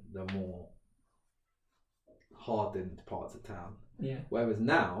in the more hardened parts of town. Yeah. Whereas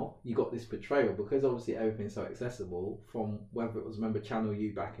now you got this portrayal because obviously everything's so accessible. From whether it was Channel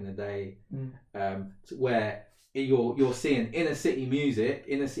U back in the day, where you're seeing inner city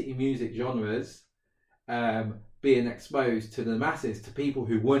music genres being exposed to the masses, to people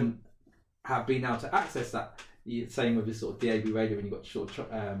who wouldn't have been able to access that. Same with this sort of DAB radio when you got short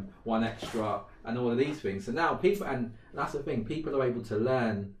One Extra and all of these things. So now people, and that's the thing, people are able to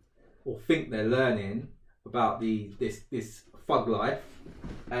learn or think they're learning about this thug life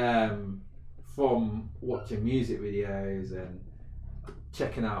from watching music videos and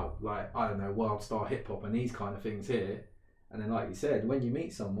checking out, like, I don't know, Wild Star Hip Hop and these kind of things here. And then, like you said, when you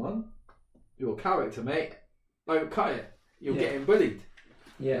meet someone, your character, mate, don't cut it. You're getting bullied.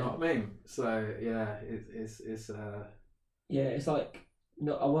 Yeah. You know what I mean? So yeah, it's yeah, it's like,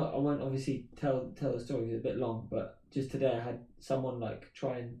 no, I won't obviously tell the story, it's a bit long, but just today I had someone like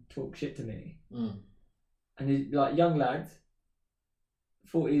try and talk shit to me. And he's like, young lad,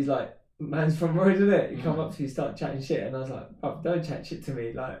 thought he's like, man's from road, isn't it? You come up to you, start chatting shit, and I was like, oh, don't chat shit to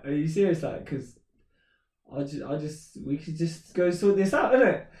me. Like, are you serious? Like, because we could just go sort this out,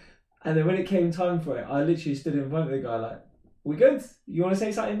 innit? And then when it came time for it, I literally stood in front of the guy like, we good? You want to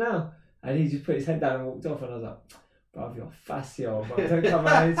say something now? And he just put his head down and walked off, and I was like, bruv, you're facile, bro. Don't come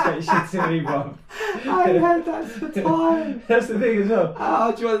out and say shit to me, bruv. I heard that for time. That's the thing as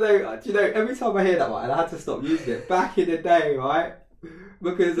well. Do you want to know? Do you know? Every time I hear that one, and I had to stop using it back in the day, right?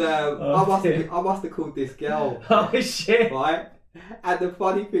 Because I must have called this girl. Oh shit! Right? And the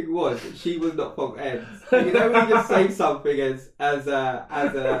funny thing was, she was not from Ends. You know when you just say something as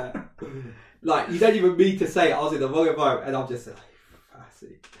a like you don't even mean to say it. I was in the wrong environment, and I'm just like,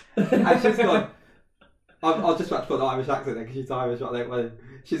 fussy. And she's gone. I was just about to put an Irish accent there because she's Irish, right? Like,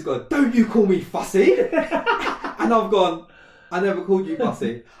 she's gone. Don't you call me fussy? And I've gone. I never called you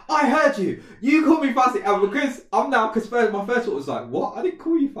fussy. I heard you. You called me fussy, and because my first thought was like, what? I didn't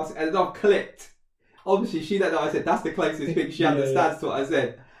call you fussy, and then I've clicked. Obviously, she don't know I said that's the closest thing she understands to what I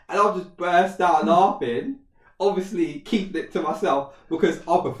said. And I'll just burst out laughing, obviously keeping it to myself because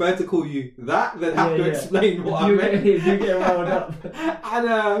I prefer to call you that than have to explain what I meant. If you get riled up.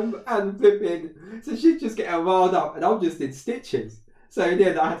 and flipping. So she's just getting riled up and I'm just in stitches. So in the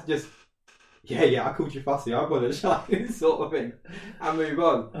end I had to just, I called you fussy, I'm going to shine sort of thing and move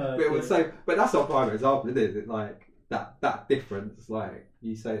on. But that's not prime example, is it? Like that difference, like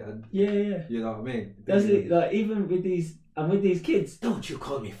you say, and you know what I mean. That's it. Like even with these kids, don't you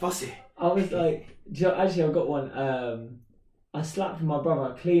call me fussy? I was like, actually, I've got one. I slapped my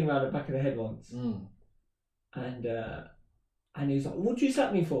brother clean around the back of the head once, and he was like, "What did you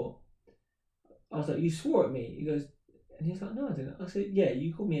slap me for?" I was like, "You swore at me." He goes, and he's like, "No, I didn't." I said, "Yeah,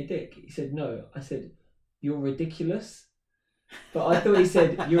 you called me a dick." He said, "No." I said, "You're ridiculous," but I thought he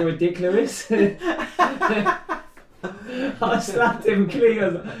said, "You're ridiculous." I slapped him clean. I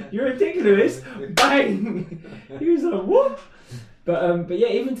was like, "You're ridiculous!" Bang! He was like, "What?" But yeah,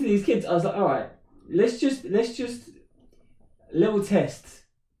 even to these kids, I was like, "All right, let's just little test.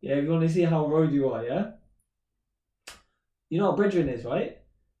 Yeah, if you want to see how road you are, yeah. You know what brethren is, right?"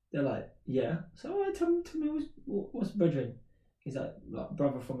 They're like, "Yeah." So all right, tell me what's brethren? He's like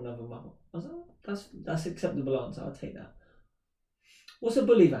brother from another mother. I was like, oh, that's acceptable answer. I'll take that. What's a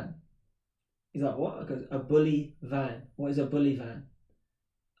bully van? He's like, what? I go, a bully van. What is a bully van?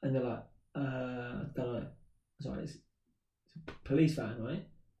 And they're like, I don't know. Sorry, it's a police van, right?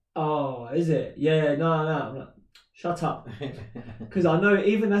 Oh, is it? Yeah, no. I'm like, shut up. Because I know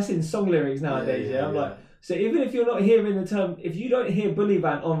even that's in song lyrics nowadays, I'm like, so even if you're not hearing the term, if you don't hear bully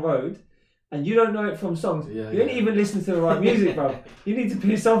van on road, and you don't know it from songs, you ain't even listening to the right music, bro. You need to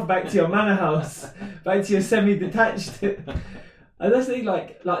piss off back to your manor house, back to your semi-detached. And that's the thing,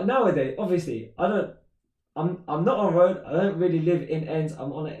 like nowadays, obviously, I'm not on road. I don't really live in Ends.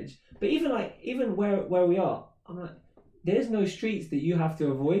 I'm on edge. But even where we are, I'm like, there's no streets that you have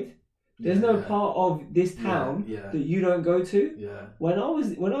to avoid. There's no part of this town that you don't go to. Yeah. When I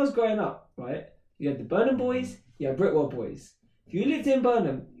was growing up, right, you had the Burnham boys, you had Britwell boys. If you lived in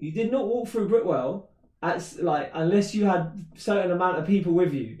Burnham, you did not walk through Britwell unless you had a certain amount of people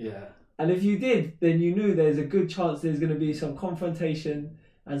with you. Yeah. And if you did, then you knew there's a good chance there's going to be some confrontation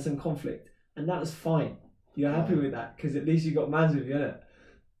and some conflict. And that was fine. You're happy with that because at least you got mans with you, innit?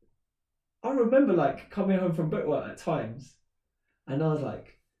 I remember coming home from Britwell at times and I was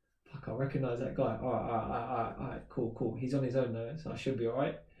like, fuck, I recognise that guy. All right, cool. He's on his own though, so I should be all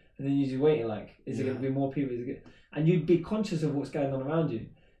right. And then you're just waiting is there going to be more people? And you'd be conscious of what's going on around you.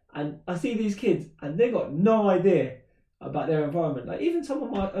 And I see these kids and they got no idea about their environment. Like even some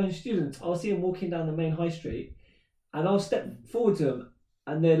of my own students, I'll see them walking down the main high street and I'll step forward to them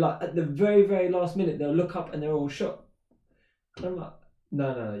and they're like, at the very, very last minute, they'll look up and they're all shocked. And I'm like,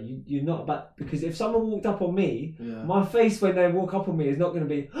 no, you're not about, because if someone walked up on me, my face when they walk up on me is not going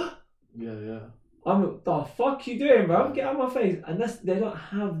to be, I'm the fuck you doing, bro? Get out of my face. And they don't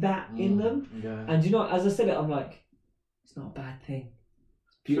have that in them. Yeah. And you know, as I said it, I'm like, it's not a bad thing.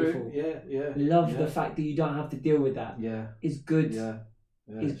 Beautiful. True. Yeah. Love the fact that you don't have to deal with that. Yeah. It's good. Yeah.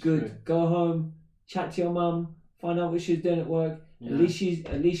 It's good. True. Go home, chat to your mum, find out what she's doing at work. Yeah.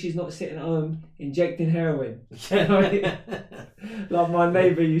 At least she's not sitting at home injecting heroin. Like my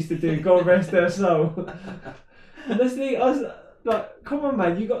neighbour used to do. God rest her soul. And that's the thing, I was like, come on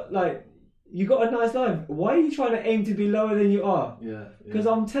man, you got a nice life. Why are you trying to aim to be lower than you are? Yeah. Because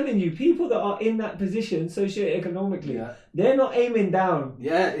I'm telling you, people that are in that position socioeconomically, they're not aiming down.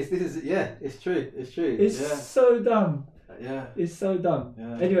 Yeah, it's true. It's so dumb. Yeah. It's so dumb.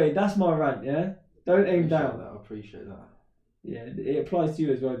 Yeah. Anyway, that's my rant, yeah? Don't aim down. I appreciate that. Yeah, it applies to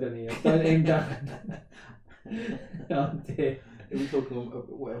you as well, doesn't it? Don't aim down. Oh dear. If we're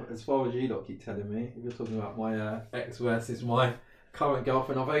talking, as far as you lot keep telling me, if you're talking about my ex versus my current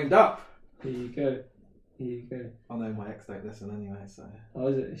girlfriend, I've aimed up. Here you go. I know my ex don't listen anyway, so. Oh,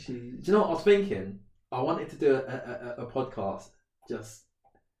 is it? Do you know what I was thinking? I wanted to do a podcast just,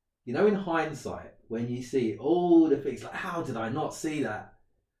 in hindsight, when you see all the things, like, how did I not see that?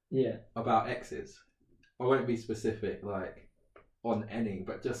 Yeah. About exes. I won't be specific, on any,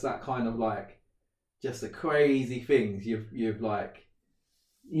 but just that kind of, just the crazy things you've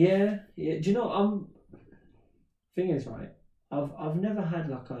Yeah. Do you know, thing is, right, I've never had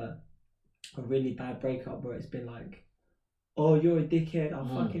like a really bad breakup where it's been like, oh, you're a dickhead, I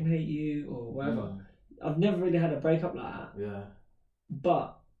fucking hate you, or whatever. I've never really had a breakup like that. Yeah.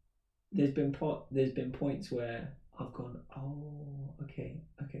 But there's been points where I've gone, oh, okay.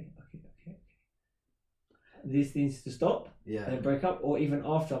 This needs to stop. Yeah. And break up, or even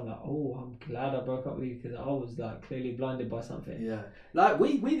after, I'm like, oh, I'm glad I broke up with you because I was like clearly blinded by something. Yeah. Like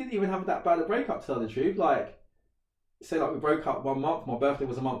we didn't even have that bad a breakup, to tell the truth. Like, say like we broke up 1 month. My birthday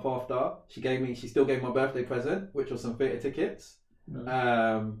was a month after. She still gave me my birthday present, which was some theatre tickets.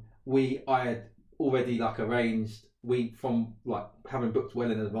 No. I had already like arranged. From like having booked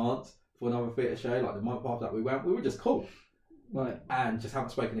well in advance for another theatre show. Like the month after that we went, we were just cool, right? And just haven't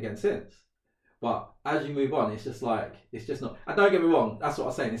spoken again since. But as you move on, it's just not. And don't get me wrong, that's what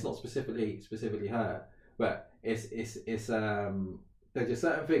I'm saying. It's not specifically her, but it's there's just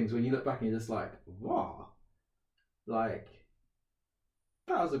certain things when you look back and you're just like, wow, like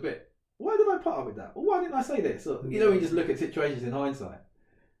that was a bit. Why did I put up with that? Or why didn't I say this? Or, you know, when you just look at situations in hindsight.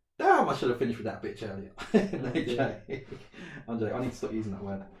 Damn, I should have finished with that bitch earlier. Okay. I'm joking. I need to stop using that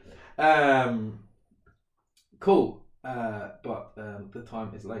word. Cool. But the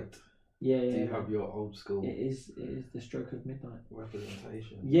time is late. Yeah. Do you have your old school? It is the stroke of midnight.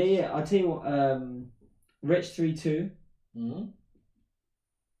 Representation. Yeah. I'll tell you what. Wretch 3-2.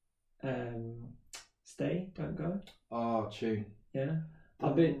 Stay, don't go. Oh, tune. Yeah.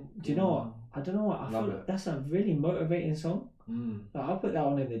 Do you know what? I don't know what. I feel like that's a really motivating song. Like, I'll put that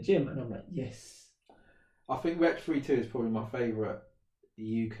on in the gym and I'm like, yes. I think Wretch 3-2 is probably my favourite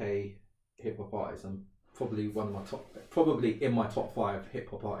UK hip hop artist. I'm probably in my top 5 hip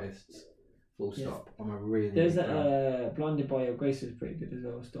hop artists. Full stop. Yeah. I'm a really. There's that Blinded by Your Grace is pretty good as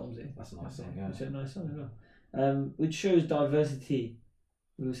well, Stormzy. That's a nice song, yeah. It's a nice song as well. Which shows diversity.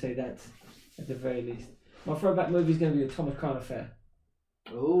 We will say that at the very least. My throwback movie is going to be The Thomas Crown Affair.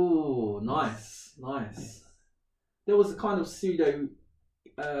 Oh, nice. There was a kind of pseudo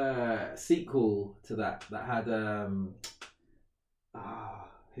sequel to that had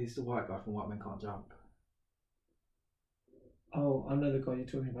who's the white guy from White Men Can't Jump? Oh, I know the guy you're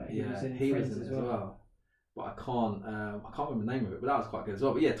talking about. He was in it as well. But I can't remember the name of it. But that was quite good as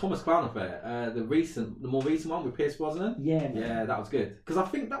well. But yeah, Thomas Crown Affair, the more recent one with Pierce Brosnan. Yeah, man. Yeah, that was good because I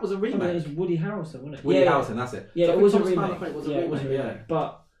think that was a remake. It was Woody Harrelson, wasn't it? Woody Harrelson, that's it. Yeah, so it was a remake. It was a remake.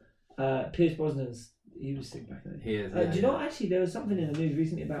 But Pierce Brosnan's. He was sick back then. He is. Do you know what, actually, there was something in the news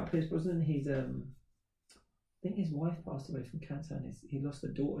recently about Pierce Brosnan. He's I think his wife passed away from cancer, and he lost a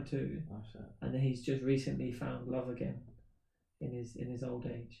daughter too. Oh, shit. And then he's just recently found love again in his old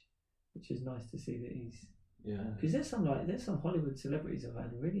age, which is nice to see that he's. Yeah. Because there's some Hollywood celebrities have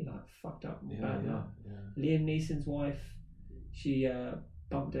had really like fucked up bad luck. Yeah. Liam Neeson's wife, she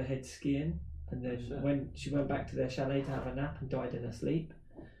bumped her head skiing, and then when she went back to their chalet to have a nap and died in her sleep.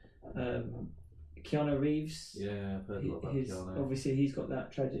 Keanu Reeves. Yeah, I've heard a lot about Keanu. Obviously, he's got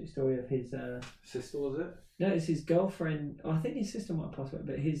that tragic story of his sister, was it? No, it's his girlfriend. I think his sister might pass away,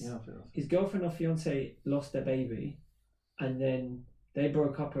 but his girlfriend or fiance lost their baby, and then they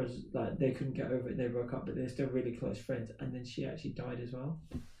broke up as like they couldn't get over it. They broke up, but they're still really close friends. And then she actually died as well.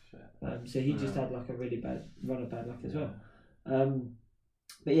 So he just had like a really bad run of bad luck as well.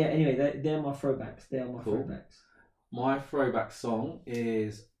 But yeah, anyway, they're my throwbacks. They are my throwbacks. My throwback song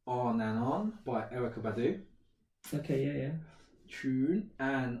is On and On by Erykah Badu. Okay, yeah. Tune.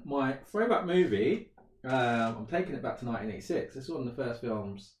 And my throwback movie, I'm taking it back to 1986. This is one of the first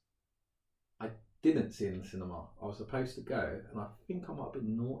films I didn't see in the cinema. I was supposed to go, and I think I might have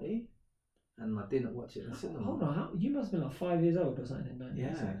been naughty, and I didn't watch it in the cinema. Hold on, you must have been like 5 years old or something in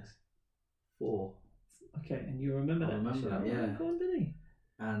 1986. Yeah. 4. Okay, and you remember that? I remember that, yeah. Go on, didn't he?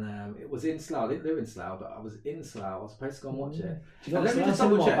 And it was in Slough. I didn't live in Slough, but I was in Slough. I was supposed to go and watch it. Do you know, let me just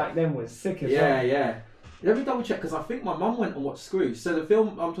double check. Back then was sick as well. Yeah. Let me double check because I think my mum went and watched Scrooge. So the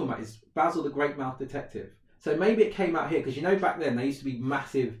film I'm talking about is Basil the Great Mouth Detective. So maybe it came out here because back then there used to be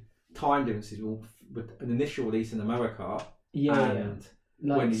massive time differences with an initial release in America and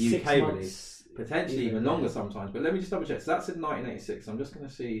like when the UK released. Potentially even longer sometimes. But let me just double check. So that's in 1986. I'm just going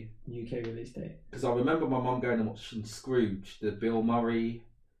to see UK release date because I remember my mum going and watching Scrooge, the Bill Murray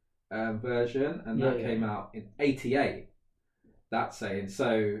version, and that came out in 88. That's saying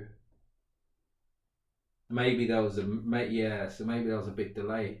so. Maybe there was a big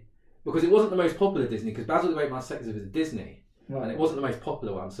delay because it wasn't the most popular Disney. Because Basil the Great Mouth Detective is a Disney, and it wasn't the most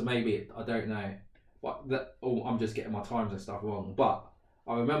popular one. So maybe I don't know. But I'm just getting my times and stuff wrong. But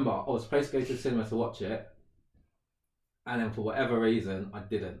I remember I was supposed to go to the cinema to watch it, and then for whatever reason I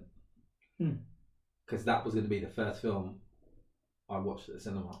didn't, because that was going to be the first film I watched at the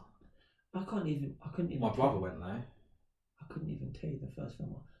cinema. I couldn't even. My brother went though. I couldn't even tell you the first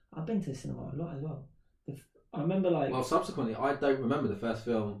film. I've been to the cinema a lot as well. I remember like. Well, subsequently, I don't remember the first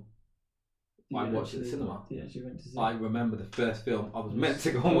film I watched at the cinema. Yeah, you went to see. I remember the first film I was meant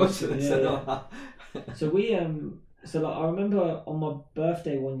to go and watch at the cinema. So we so like I remember on my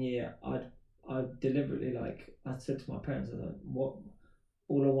birthday one year, I deliberately I said to my parents, I was like, what?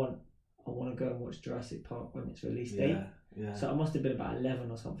 All I want to go and watch Jurassic Park when it's release date. Yeah. So I must have been about 11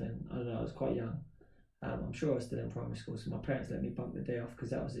 or something. I don't know. I was quite young. I'm sure I was still in primary school, so my parents let me bunk the day off because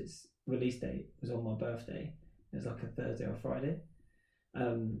that was its release date. It was on my birthday. It was like a Thursday or Friday,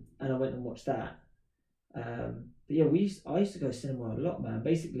 and I went and watched that. But yeah, I used to go to cinema a lot, man.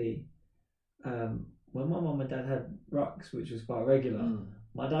 Basically, when my mum and dad had rucks, which was quite regular,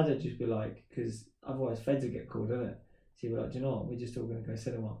 my dad would just be like, because otherwise feds would get called, innit? So he'd be like, do you know what? We're just all going to go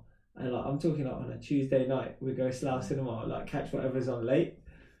cinema. And like I'm talking like on a Tuesday night, we go Slough Cinema, like catch whatever's on late,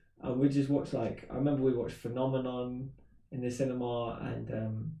 and we just watch like I remember we watched Phenomenon in the cinema, and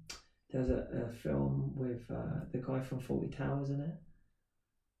there was a film with the guy from 40 Towers in it,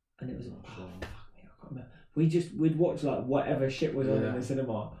 and it was fuck me, I can't remember. We'd watch like whatever shit was on in the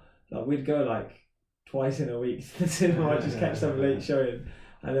cinema. Like we'd go like twice in a week to the cinema, just catch some late showing.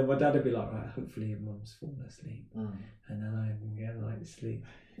 And then my dad would be like, right, hopefully your mum's fallen asleep. And then I can get a night's sleep.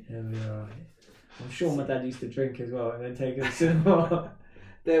 And we'll be alright. I'm sure my dad used to drink as well and then take us to the cinema.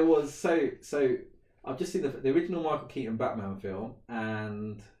 There was, so I've just seen the original Michael Keaton Batman film,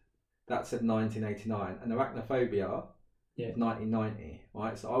 and that said 1989, and Arachnophobia, 1990,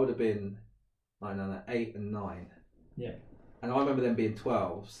 right? So I would have been, 8 and 9. Yeah. And I remember them being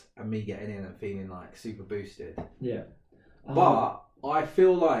 12s and me getting in and feeling like super boosted. Yeah. But I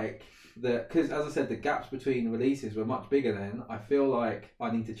feel like that, because as I said, the gaps between releases were much bigger then. I feel like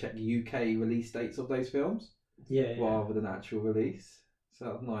I need to check UK release dates of those films rather than actual release. So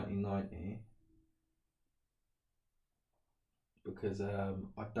that was 1990. Because I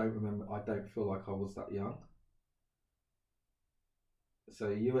don't feel like I was that young. So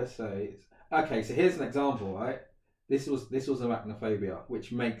USA. Okay, so here's an example, right? This was Arachnophobia,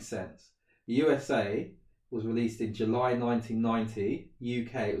 which makes sense. USA was released in July 1990.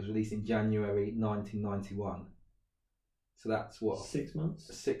 UK it was released in January 1991. So that's what? 6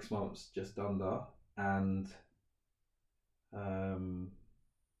 months? 6 months, just under. And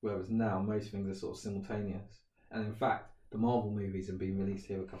whereas now most things are sort of simultaneous. And in fact, the Marvel movies have been released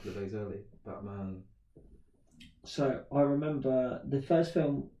here a couple of days early. Batman. So I remember the first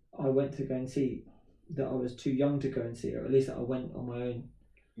film I went to go and see that I was too young to go and see, or at least that I went on my own.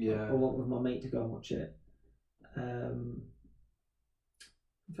 Yeah. I went with my mate to go and watch it. In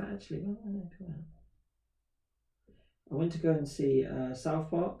fact, actually, when did I come out? I went to go and see South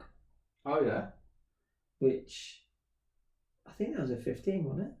Park. Oh yeah. Which I think that was at 15,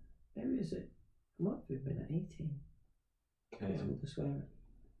 wasn't it? Maybe it might have been at 18. Okay. All the swearing.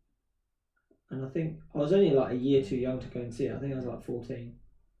 And I think I was only like a year too young to go and see it. I think I was like 14,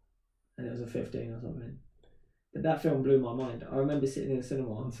 and it was a 15 or something. But that film blew my mind. I remember sitting in the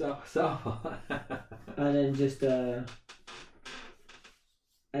cinema and then just and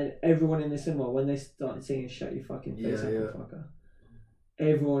everyone in the cinema, when they started singing "Shut Your Fucking Face Up, Fucker,"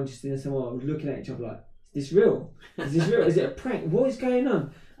 everyone just in the cinema was looking at each other like, "Is this real? Is this real? Is it a prank? What is going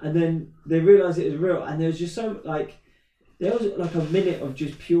on?" And then they realised it was real, and there was just so like. There was like a minute of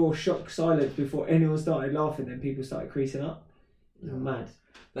just pure shock silence before anyone started laughing, then people started creasing up. It was mad.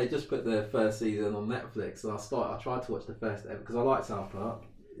 They just put the first season on Netflix, and I tried to watch the first ever because I like South Park.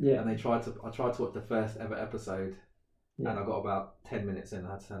 Yeah. And I tried to watch the first ever episode, and I got about 10 minutes in, and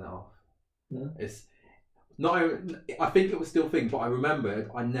I had to turn it off. No. It's not. I think it was still a thing, but I remembered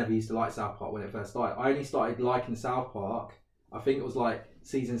I never used to like South Park when it first started. I only started liking South Park. I think it was like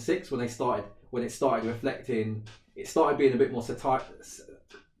season 6 when it started reflecting. It started being a bit more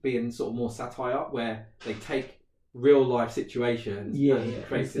being sort of more satire, where they take real life situations and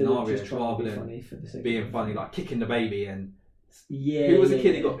create scenarios rather than being funny, like kicking the baby and who was the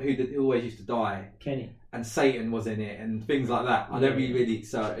kid who always used to die? Kenny. And Satan was in it and things like that. I never really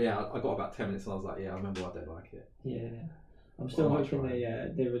I got about 10 minutes and I was like, I remember I don't like it. Yeah, I'm still hoping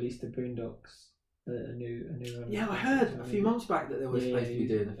they released the Boondocks. A new yeah, I heard a few months back that they were supposed to be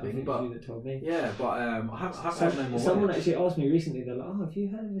doing a thing, but you that told me. Yeah, but I haven't heard no more. Someone actually asked me recently. They're like, "Oh, have you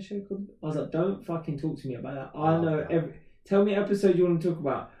heard of a show called?" I was like, "Don't fucking talk to me about that. I know every. Tell me an episode you want to talk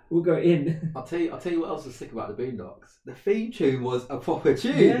about. We'll go in." I'll tell you what else was sick about the Boondocks. The theme tune was a proper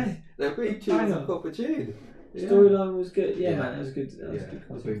tune. Yeah, the theme tune was a proper tune. Storyline was good. Yeah, man, it was good. That was good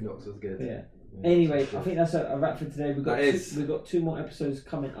concept. The Boondocks was good. Yeah. Anyway, I think that's a wrap for today. We've got 2 more episodes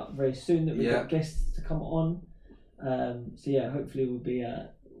coming up very soon that we've got guests to come on. So yeah, hopefully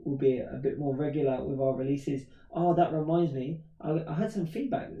will be a bit more regular with our releases. Oh, that reminds me, I had some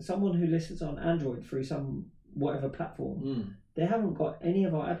feedback. Someone who listens on Android through some whatever platform, they haven't got any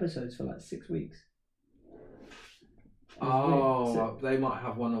of our episodes for like 6 weeks. Oh, So, they might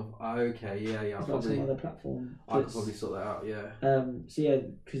have one of. Okay, yeah. it's like some other platform. I could probably sort that out. Yeah. So yeah,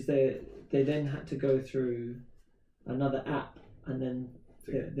 because they then had to go through another app, and then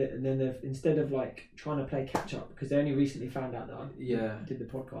they've, instead of like trying to play catch up, because they only recently found out that I did the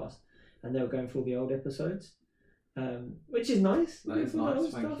podcast, and they were going through the old episodes, which is nice. That is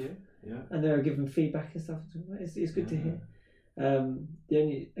nice. Thank you. Yeah. And they were giving feedback and stuff. It's good to hear. The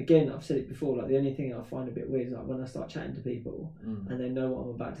only, again, I've said it before, like the only thing I find a bit weird is like when I start chatting to people and they know what I'm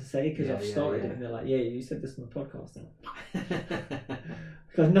about to say because I've started it and they're like, yeah, you said this on the podcast now.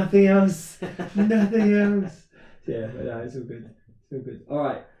 Got nothing else. Yeah, but no, it's all good. All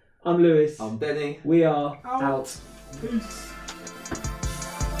right, I'm Lewis. I'm Benny. We are out. Peace.